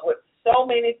filled up with so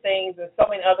many things and so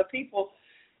many other people.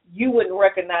 You wouldn't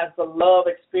recognize the love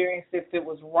experience if it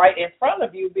was right in front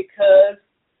of you because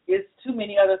it's too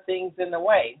many other things in the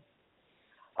way.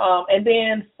 And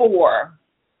then 4,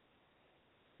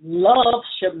 love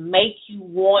should make you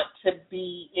want to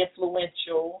be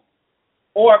influential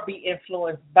or be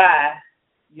influenced by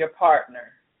your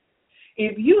partner.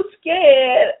 If you're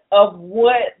scared of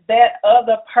what that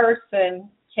other person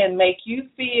can make you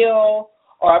feel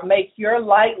or make your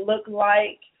life look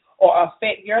like or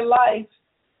affect your life,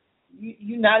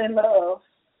 you're not in love.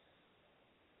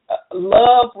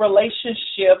 Love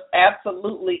relationships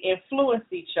absolutely influence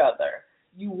each other.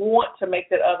 You want to make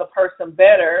that other person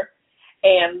better,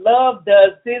 and love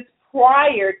does this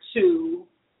prior to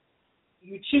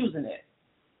you choosing it.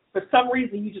 For some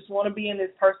reason, you just want to be in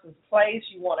this person's place.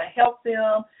 You want to help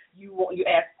them. You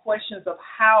ask questions of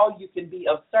how you can be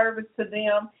of service to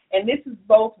them. And this is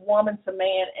both woman to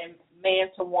man and man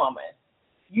to woman.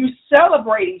 You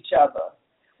celebrate each other.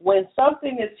 When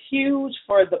something is huge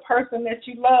for the person that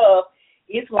you love,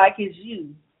 it's like it's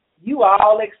you. You are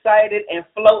all excited and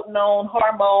floating on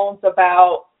hormones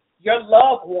about your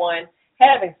loved one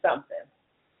having something.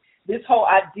 This whole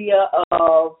idea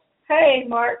of, hey,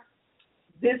 Mark,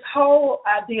 this whole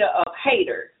idea of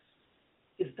haters,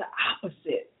 is the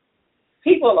opposite.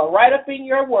 People are right up in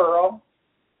your world,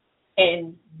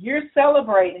 and you're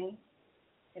celebrating,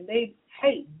 and they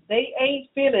ain't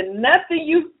feeling nothing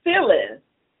you feeling.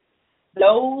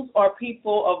 Those are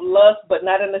people of lust, but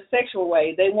not in a sexual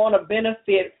way. They want to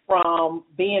benefit from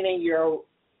being in your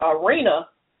arena,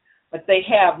 but they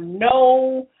have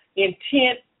no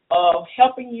intent of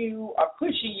helping you or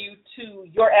pushing you to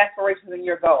your aspirations and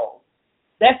your goals.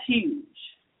 That's huge.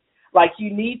 Like,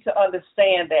 you need to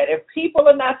understand that. If people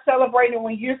are not celebrating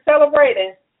when you're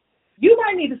celebrating, you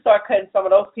might need to start cutting some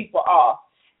of those people off.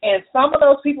 And some of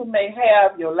those people may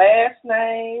have your last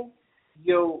name,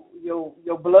 your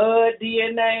blood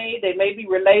DNA. They may be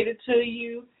related to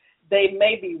you. They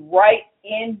may be right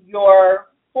in your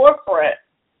forefront.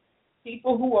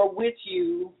 People who are with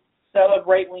you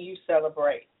celebrate when you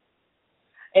celebrate.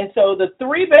 And so the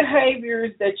 3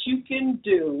 behaviors that you can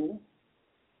do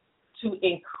to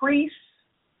increase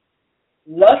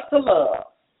lust to love,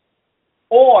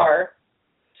 or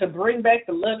to bring back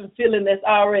the love and feeling that's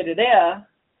already there,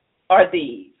 are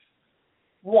these.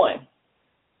 1,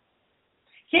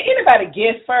 can anybody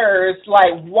guess first,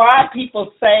 like, why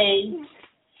people say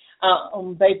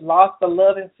they've lost the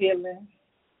love and feeling?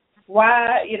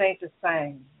 Why it ain't the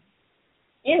same?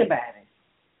 Anybody?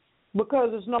 Because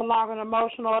it's no longer an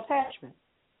emotional attachment.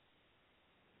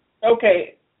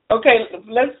 Okay,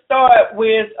 let's start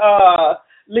with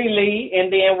Lily,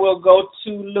 and then we'll go to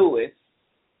Lewis.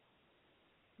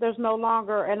 There's no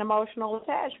longer an emotional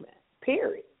attachment,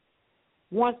 period.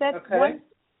 Once that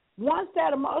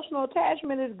emotional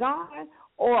attachment is gone,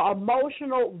 or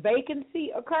emotional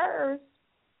vacancy occurs,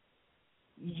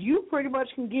 you pretty much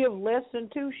can give less than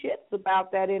 2 shits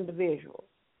about that individual.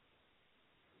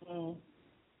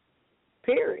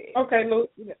 Period. Okay, Lewis.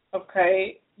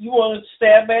 Okay. You want to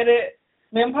stab at it,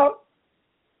 Mimpo?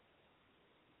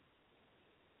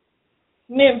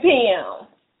 Mimpim.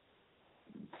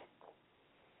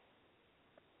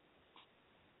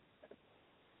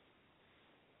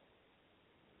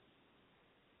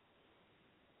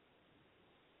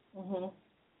 Mhm.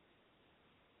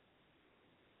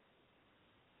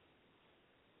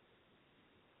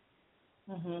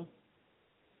 Mhm.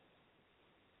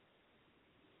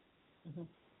 Mhm.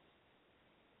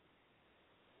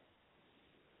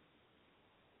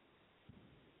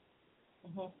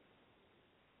 Mhm.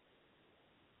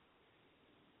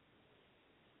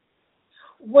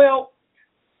 Well,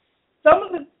 some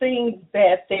of the things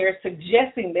that they're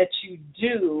suggesting that you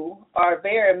do are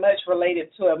very much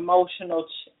related to emotional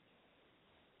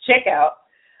checkout.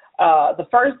 The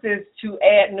first is to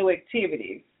add new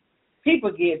activities.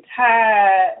 People get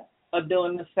tired of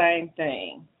doing the same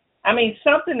thing. I mean,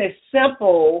 something as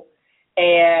simple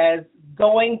as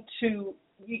going to,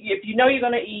 if you know you're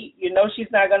going to eat, you know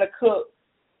she's not going to cook,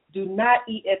 do not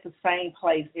eat at the same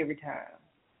place every time.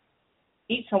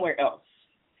 Eat somewhere else.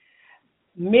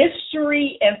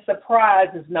 Mystery and surprise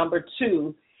is number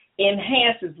 2,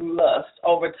 enhances lust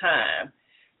over time.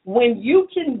 When you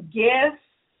can guess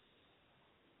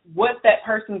what that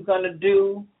person's going to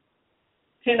do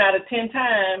 10 out of 10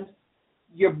 times,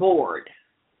 you're bored.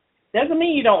 Doesn't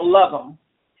mean you don't love them.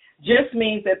 Just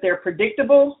means that they're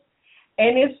predictable,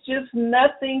 and it's just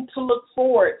nothing to look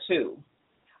forward to.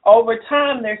 Over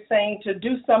time, they're saying to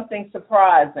do something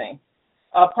surprising.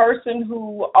 A person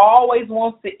who always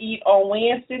wants to eat on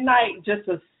Wednesday night, just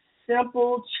a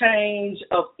simple change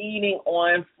of eating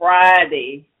on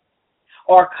Friday,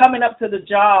 or coming up to the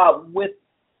job with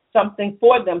something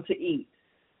for them to eat,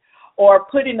 or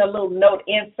putting a little note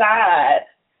inside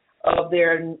of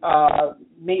their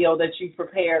meal that you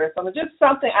prepared or something, just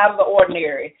something out of the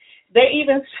ordinary. They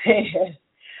even said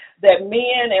that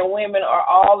men and women are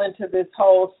all into this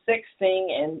whole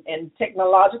sexting and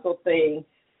technological thing,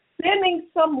 sending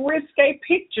some risque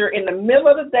picture in the middle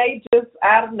of the day just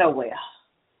out of nowhere.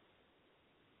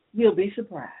 You'll be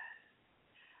surprised.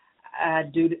 I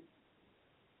do.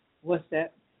 What's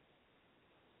that?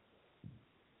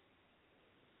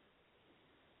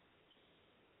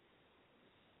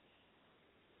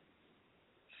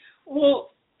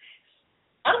 Well,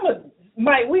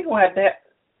 Mike, we're going to have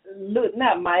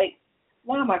not Mike.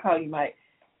 Why am I calling you Mike?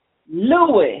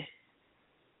 Louis,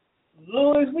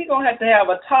 we're going to have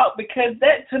a talk, because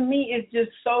that to me is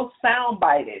just so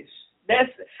soundbite-ish.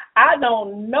 I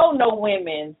don't know no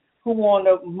women who want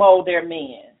to mow their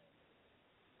men.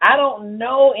 I don't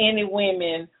know any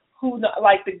women who,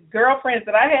 like the girlfriends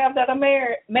that I have that are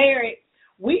married,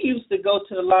 we used to go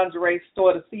to the lingerie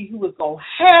store to see who was going to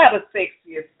have the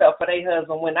sexiest stuff for their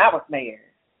husband when I was married.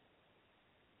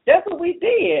 That's what we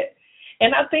did.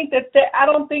 And I think that I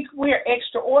don't think we're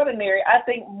extraordinary. I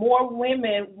think more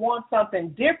women want something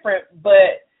different,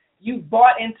 but you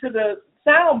bought into the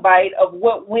soundbite of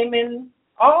what women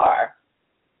are.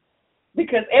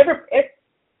 Because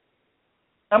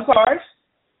I'm sorry?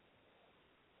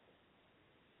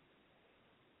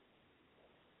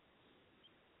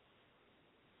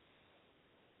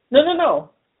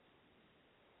 No.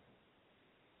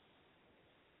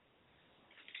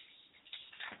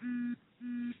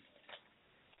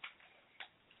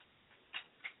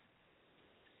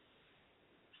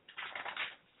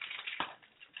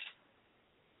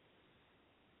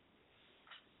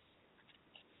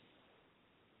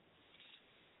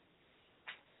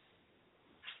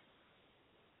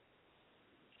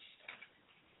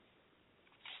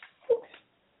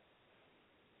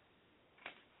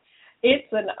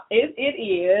 It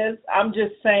is. I'm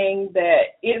just saying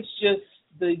that it's just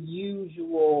the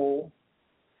usual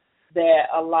that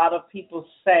a lot of people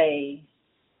say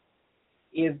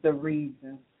is the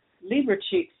reason. Libra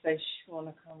chick says she want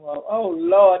to come up. Oh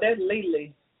Lord, that's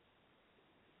Lily.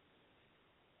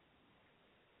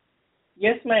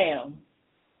 Yes, ma'am.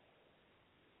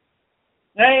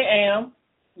 I am.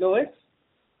 Louis.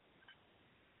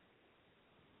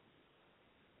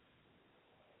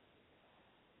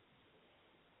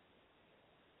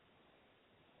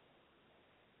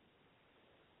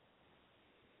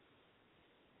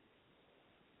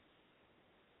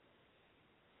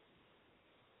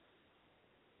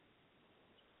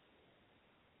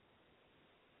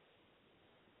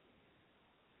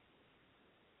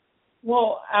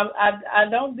 Well, I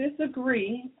don't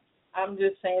disagree. I'm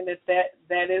just saying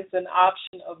that is an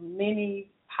option of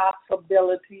many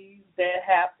possibilities that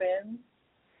happen.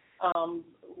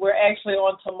 We're actually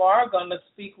on tomorrow going to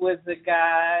speak with the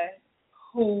guy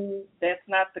who that's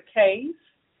not the case,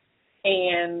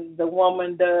 and the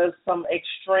woman does some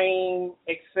extreme,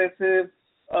 excessive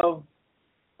of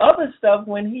other stuff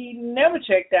when he never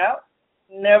checked out,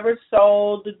 never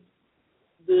sold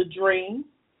the dream.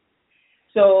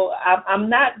 So I'm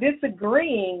not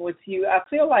disagreeing with you. I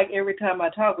feel like every time I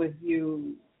talk with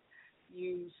you,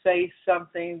 you say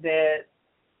something that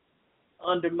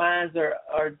undermines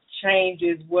or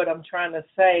changes what I'm trying to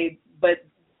say. But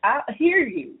I hear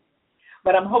you.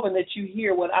 But I'm hoping that you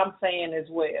hear what I'm saying as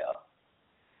well.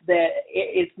 That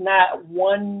it's not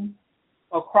one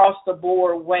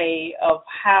across-the-board way of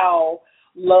how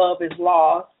love is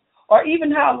lost or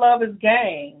even how love is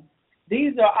gained.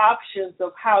 These are options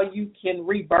of how you can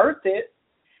rebirth it.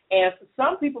 And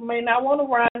some people may not want to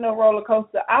ride no roller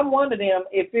coaster. I'm one of them.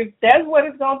 If that's what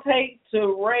it's going to take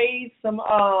to raise some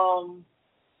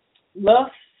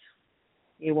lust,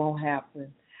 it won't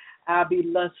happen. I'll be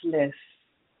lustless.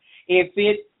 If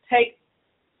it takes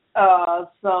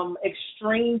some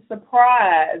extreme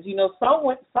surprise,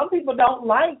 some people don't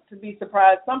like to be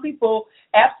surprised. Some people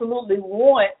absolutely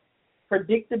want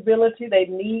predictability. They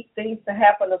need things to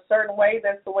happen a certain way.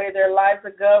 That's the way their lives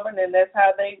are governed, and that's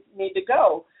how they need to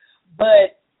go.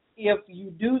 But if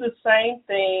you do the same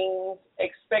thing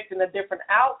expecting a different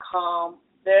outcome,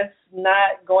 that's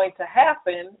not going to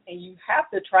happen, and you have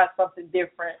to try something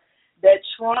different. That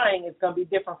trying is going to be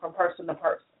different from person to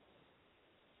person.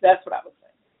 That's what I was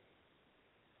saying.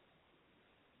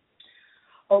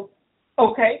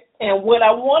 Okay, and what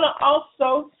I want to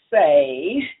also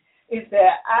say is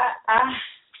that I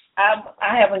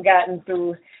haven't gotten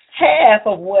through half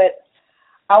of what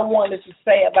I wanted to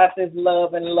say about this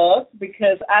love and lust,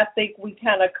 because I think we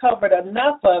kind of covered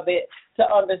enough of it to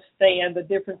understand the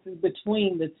differences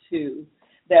between the two,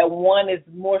 that one is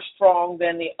more strong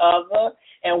than the other,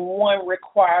 and one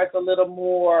requires a little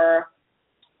more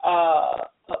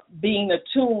being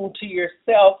attuned to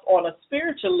yourself on a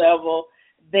spiritual level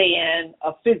than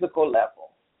a physical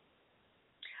level.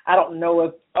 I don't know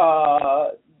if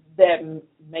that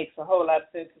makes a whole lot of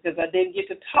sense, because I didn't get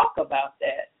to talk about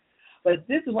that. But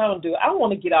this is what I'm going to do. I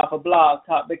want to get off of Blog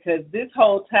Talk, because this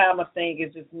whole timer thing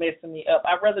is just messing me up.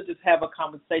 I'd rather just have a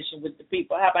conversation with the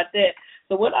people. How about that?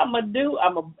 So what I'm going to do,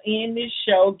 I'm going to end this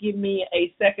show. Give me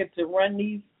a second to run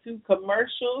these 2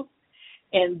 commercials,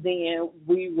 and then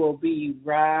we will be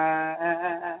right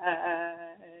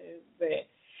back.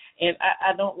 And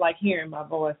I don't like hearing my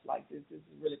voice like this. This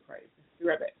is really crazy. Be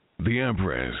right back. The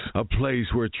Empress, a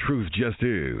place where truth just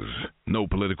is. No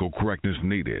political correctness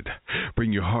needed.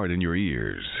 Bring your heart in your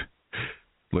ears.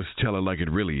 Let's tell it like it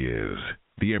really is.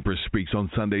 The Empress speaks on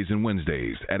Sundays and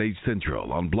Wednesdays at 8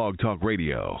 Central on Blog Talk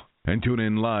Radio. And tune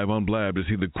in live on Blab to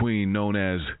see the queen known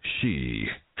as She.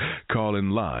 Call in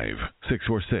live,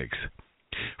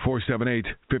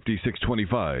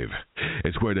 646-478-5625.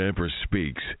 It's where the Empress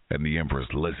speaks and the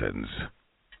Empress listens.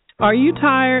 Are you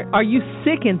tired? Are you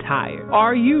sick and tired?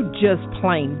 Are you just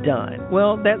plain done?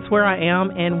 Well, that's where I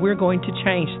am, and we're going to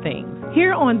change things.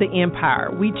 Here on The Empire,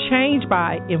 we change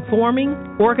by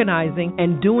informing, organizing,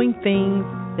 and doing things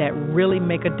that really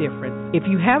make a difference. If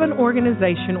you have an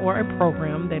organization or a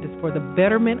program that is for the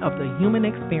betterment of the human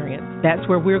experience, that's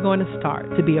where we're going to start.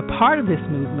 To be a part of this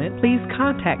movement, please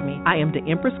contact me. I am the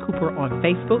Empress Cooper on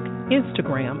Facebook,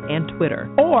 Instagram, and Twitter.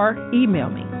 Or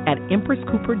email me at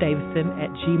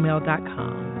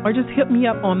empresscooperdavison@gmail.com. Or just hit me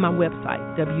up on my website,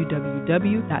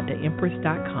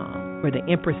 www.theempress.com, where the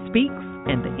Empress speaks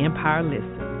and the Empire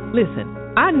listens. Listen,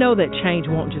 I know that change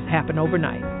won't just happen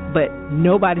overnight, but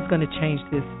nobody's going to change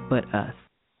this but us.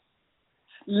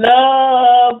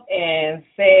 Love and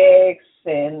sex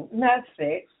and not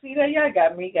sex. See, that y'all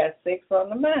got sex on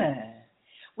the mind.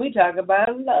 We talk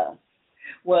about love.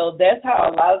 Well, that's how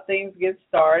a lot of things get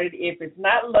started. If it's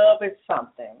not love, it's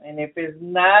something. And if it's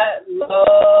not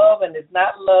love and it's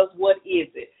not love, what is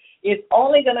it? It's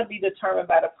only going to be determined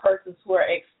by the persons who are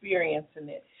experiencing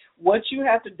it. What you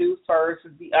have to do first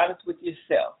is be honest with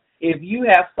yourself. If you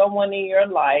have someone in your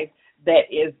life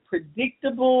that is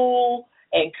predictable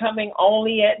and coming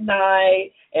only at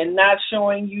night and not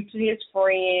showing you to his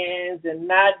friends and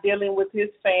not dealing with his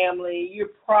family, you're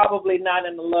probably not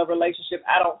in a love relationship.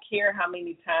 I don't care how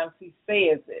many times he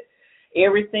says it.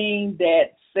 Everything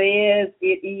that says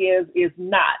it is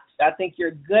not. I think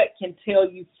your gut can tell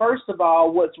you, first of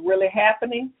all, what's really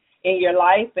happening in your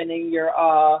life and in your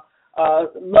love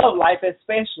life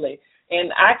especially.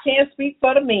 And I can't speak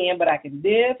for the men, but I can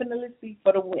definitely speak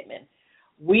for the women.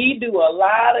 We do a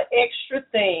lot of extra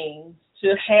things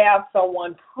to have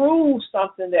someone prove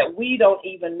something that we don't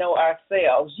even know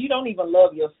ourselves. You don't even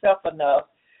love yourself enough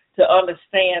to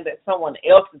understand that someone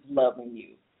else is loving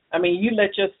you. I mean, you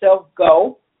let yourself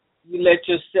go. You let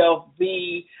yourself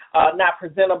be not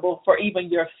presentable for even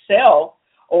yourself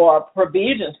or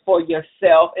provisions for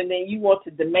yourself, and then you want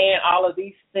to demand all of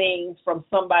these things from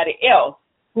somebody else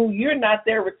who you're not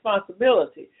their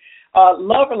responsibility.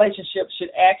 Love relationships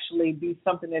should actually be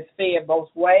something that's fed both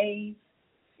ways.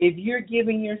 If you're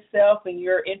giving yourself and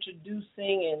you're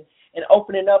introducing and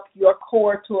opening up your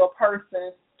core to a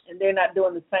person and they're not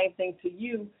doing the same thing to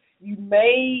you, you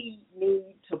may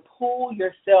need to pull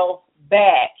yourself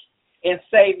back and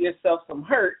save yourself some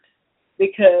hurt,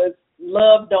 because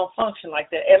love don't function like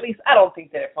that. At least I don't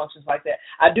think that it functions like that.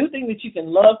 I do think that you can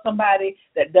love somebody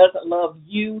that doesn't love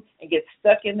you and get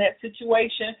stuck in that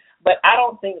situation, but I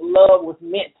don't think love was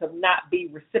meant to not be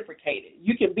reciprocated.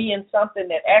 You can be in something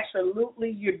that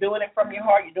absolutely you're doing it from your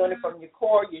heart, you're doing it from your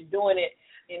core, you're doing it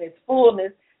in its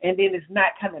fullness, and then it's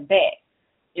not coming back.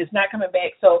 It's not coming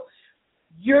back. So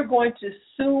you're going to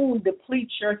soon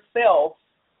deplete yourself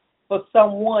for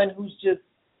someone who's just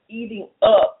eating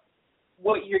up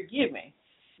what you're giving.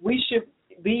 We should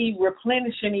be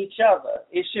replenishing each other.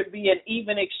 It should be an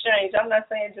even exchange. I'm not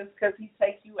saying just because he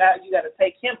takes you out, you got to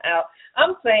take him out.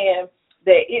 I'm saying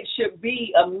that it should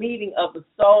be a meeting of the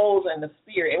souls and the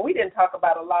spirit. And we didn't talk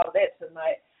about a lot of that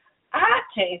tonight. I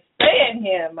can't stand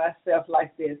hearing myself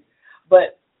like this.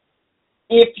 But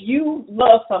if you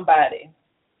love somebody,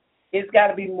 it's got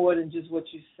to be more than just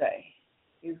what you say.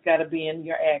 It's got to be in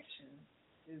your actions.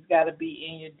 It's got to be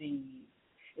in your deeds.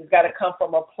 It's got to come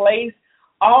from a place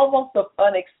almost of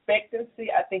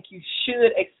unexpectancy. I think you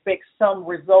should expect some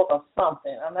result of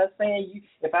something. I'm not saying you,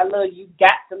 if I love you,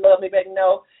 got to love me back.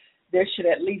 No, there should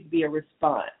at least be a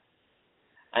response.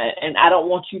 And I don't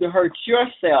want you to hurt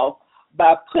yourself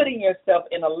by putting yourself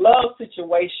in a love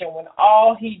situation when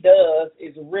all he does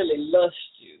is really lust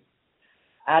you.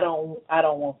 I don't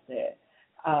want that.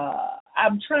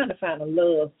 I'm trying to find a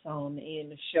love song to end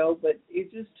the show, but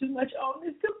it's just too much on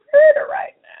this computer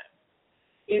right now.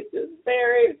 It's just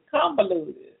very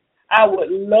convoluted. I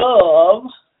would love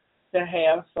to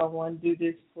have someone do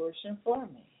this portion for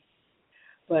me.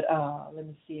 But let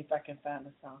me see if I can find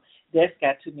a song. That's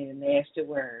got too many nasty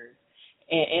words.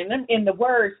 And in the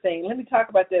words thing, let me talk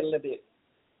about that a little bit.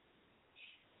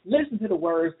 Listen to the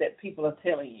words that people are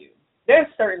telling you. There's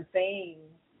certain things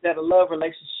that a love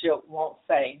relationship won't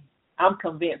say. I'm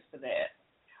convinced of that.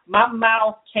 My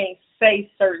mouth can't say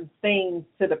certain things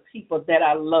to the people that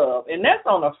I love, and that's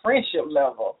on a friendship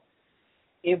level.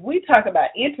 If we talk about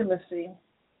intimacy,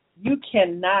 you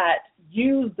cannot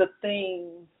use the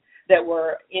things that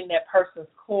were in that person's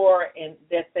core and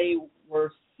that they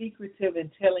were secretive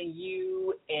in telling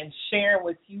you and sharing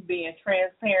with you, being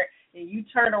transparent, and you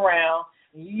turn around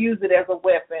and you use it as a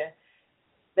weapon.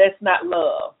 That's not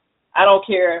love. I don't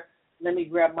care. Let me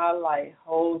grab my light.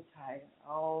 Hold tight.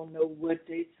 I don't know what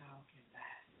they talking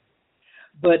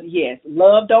about. But yes,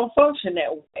 love don't function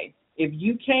that way. If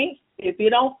if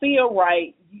it don't feel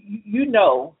right, you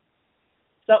know,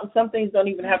 some things don't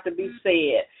even have to be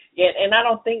said. And I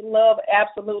don't think love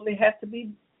absolutely has to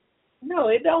be. No,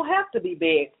 it don't have to be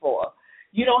begged for.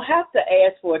 You don't have to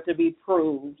ask for it to be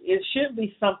proved. It should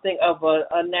be something of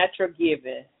a natural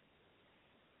giving.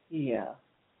 Yeah,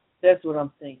 that's what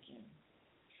I'm thinking.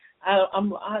 I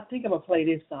think I'm going to play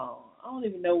this song. I don't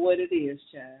even know what it is,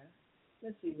 child.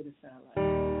 Let's see what it sounds like.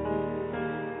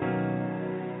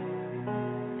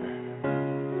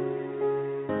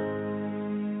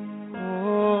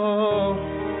 Oh,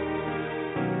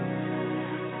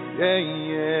 yeah.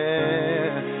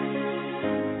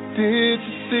 Did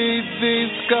you see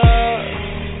these scars?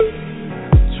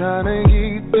 Trying to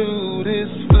get through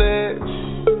this flesh,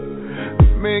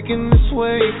 making this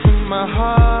way to my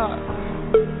heart,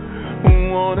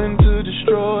 wanting to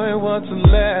destroy what's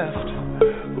left.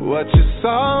 What you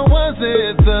saw was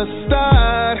at the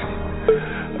start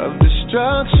of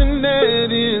destruction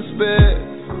at its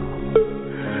best.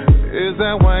 Is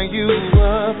that why you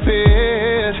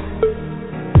appeared?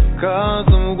 'Cause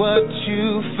of what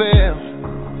you felt.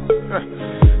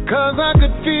 'Cause I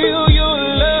could feel your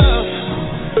love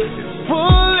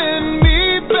pulling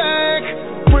me back,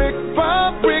 brick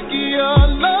by brick. Your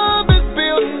love is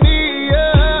building me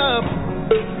up.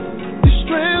 Your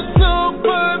strength's so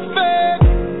perfect,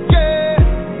 yeah.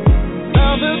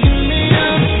 Now look at me,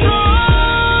 I'm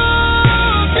stronger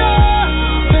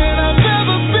than I've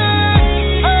ever been.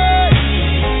 Hey,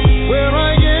 where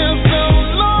I am no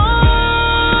longer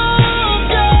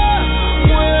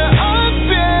where I've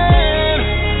been.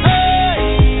 Hey,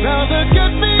 now look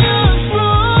at me, I'm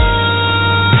stronger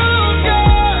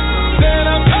than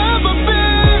I've ever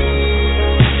been.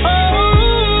 Oh,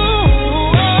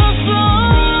 I'm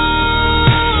stronger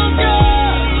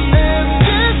than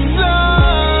this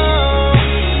love,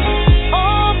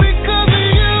 all because of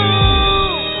you.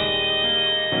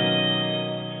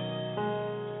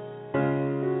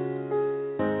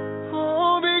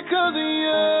 All because of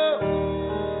you.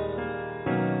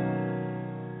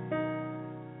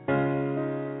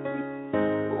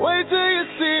 Wait till you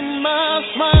see my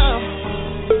smile.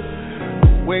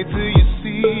 Wait till you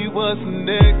see what's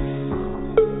next.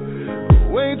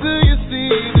 Wait till you see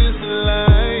this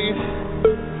light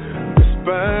that's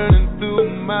burning through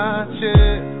my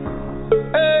chest.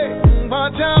 Hey,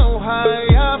 watch how high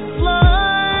I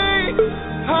fly,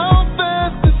 how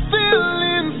fast the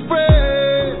ceiling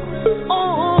spreads.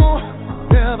 Oh,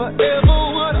 never ever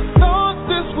would have thought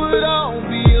this would all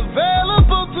be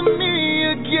available to me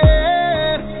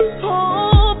again.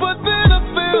 Oh, but then I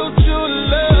felt your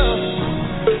love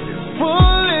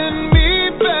pulling me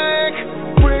back,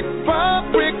 brick by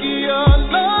brick. Your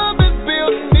love is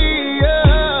building me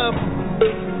up.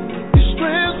 Your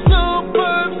strength's so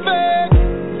perfect,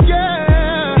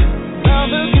 yeah. Now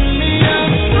look at me,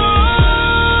 I'm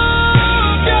stronger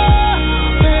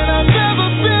than I've ever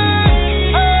been.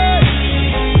 Hey,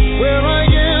 where I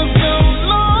am no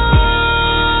longer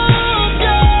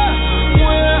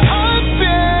where I've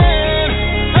been.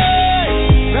 Hey,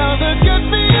 now look at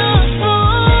me, I'm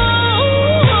stronger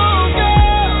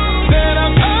than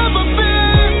I've ever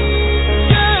been.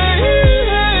 Yeah,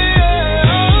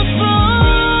 I'm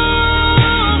stronger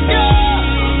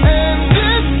and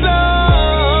this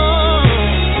love,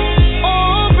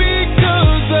 all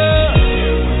because of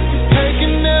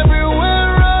taking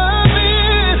everywhere I've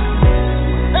been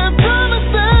and promise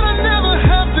that I never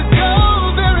have to go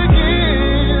there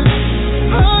again.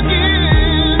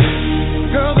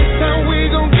 Girl, this time we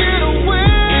gon' get away.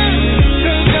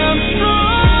 'Cause I'm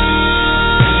stronger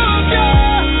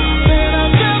than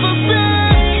I've ever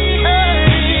been.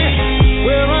 Hey,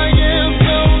 where I am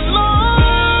no longer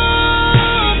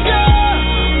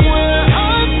where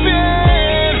I've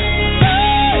been.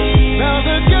 Hey, now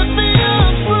look at me,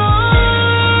 I'm stronger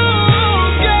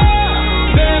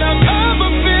than I've ever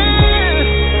been.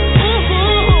 Ooh,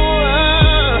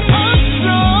 I'm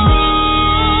stronger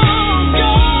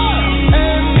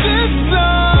and this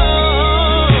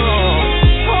love,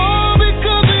 all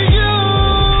because of you.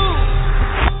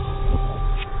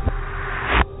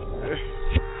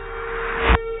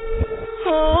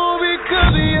 All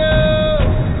because of you.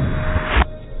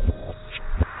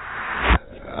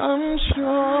 I'm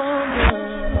stronger.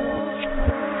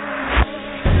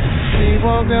 He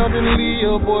walked out and leave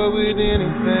your boy with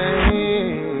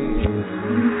anything,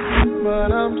 but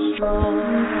I'm strong.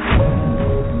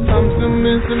 I'm still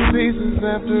missing pieces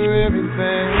after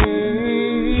everything,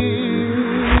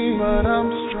 but I'm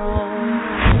strong.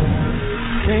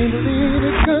 Can't believe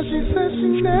it 'cause she said she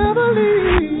never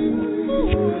leaves,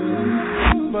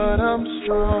 but I'm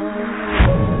strong.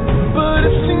 But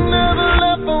if she never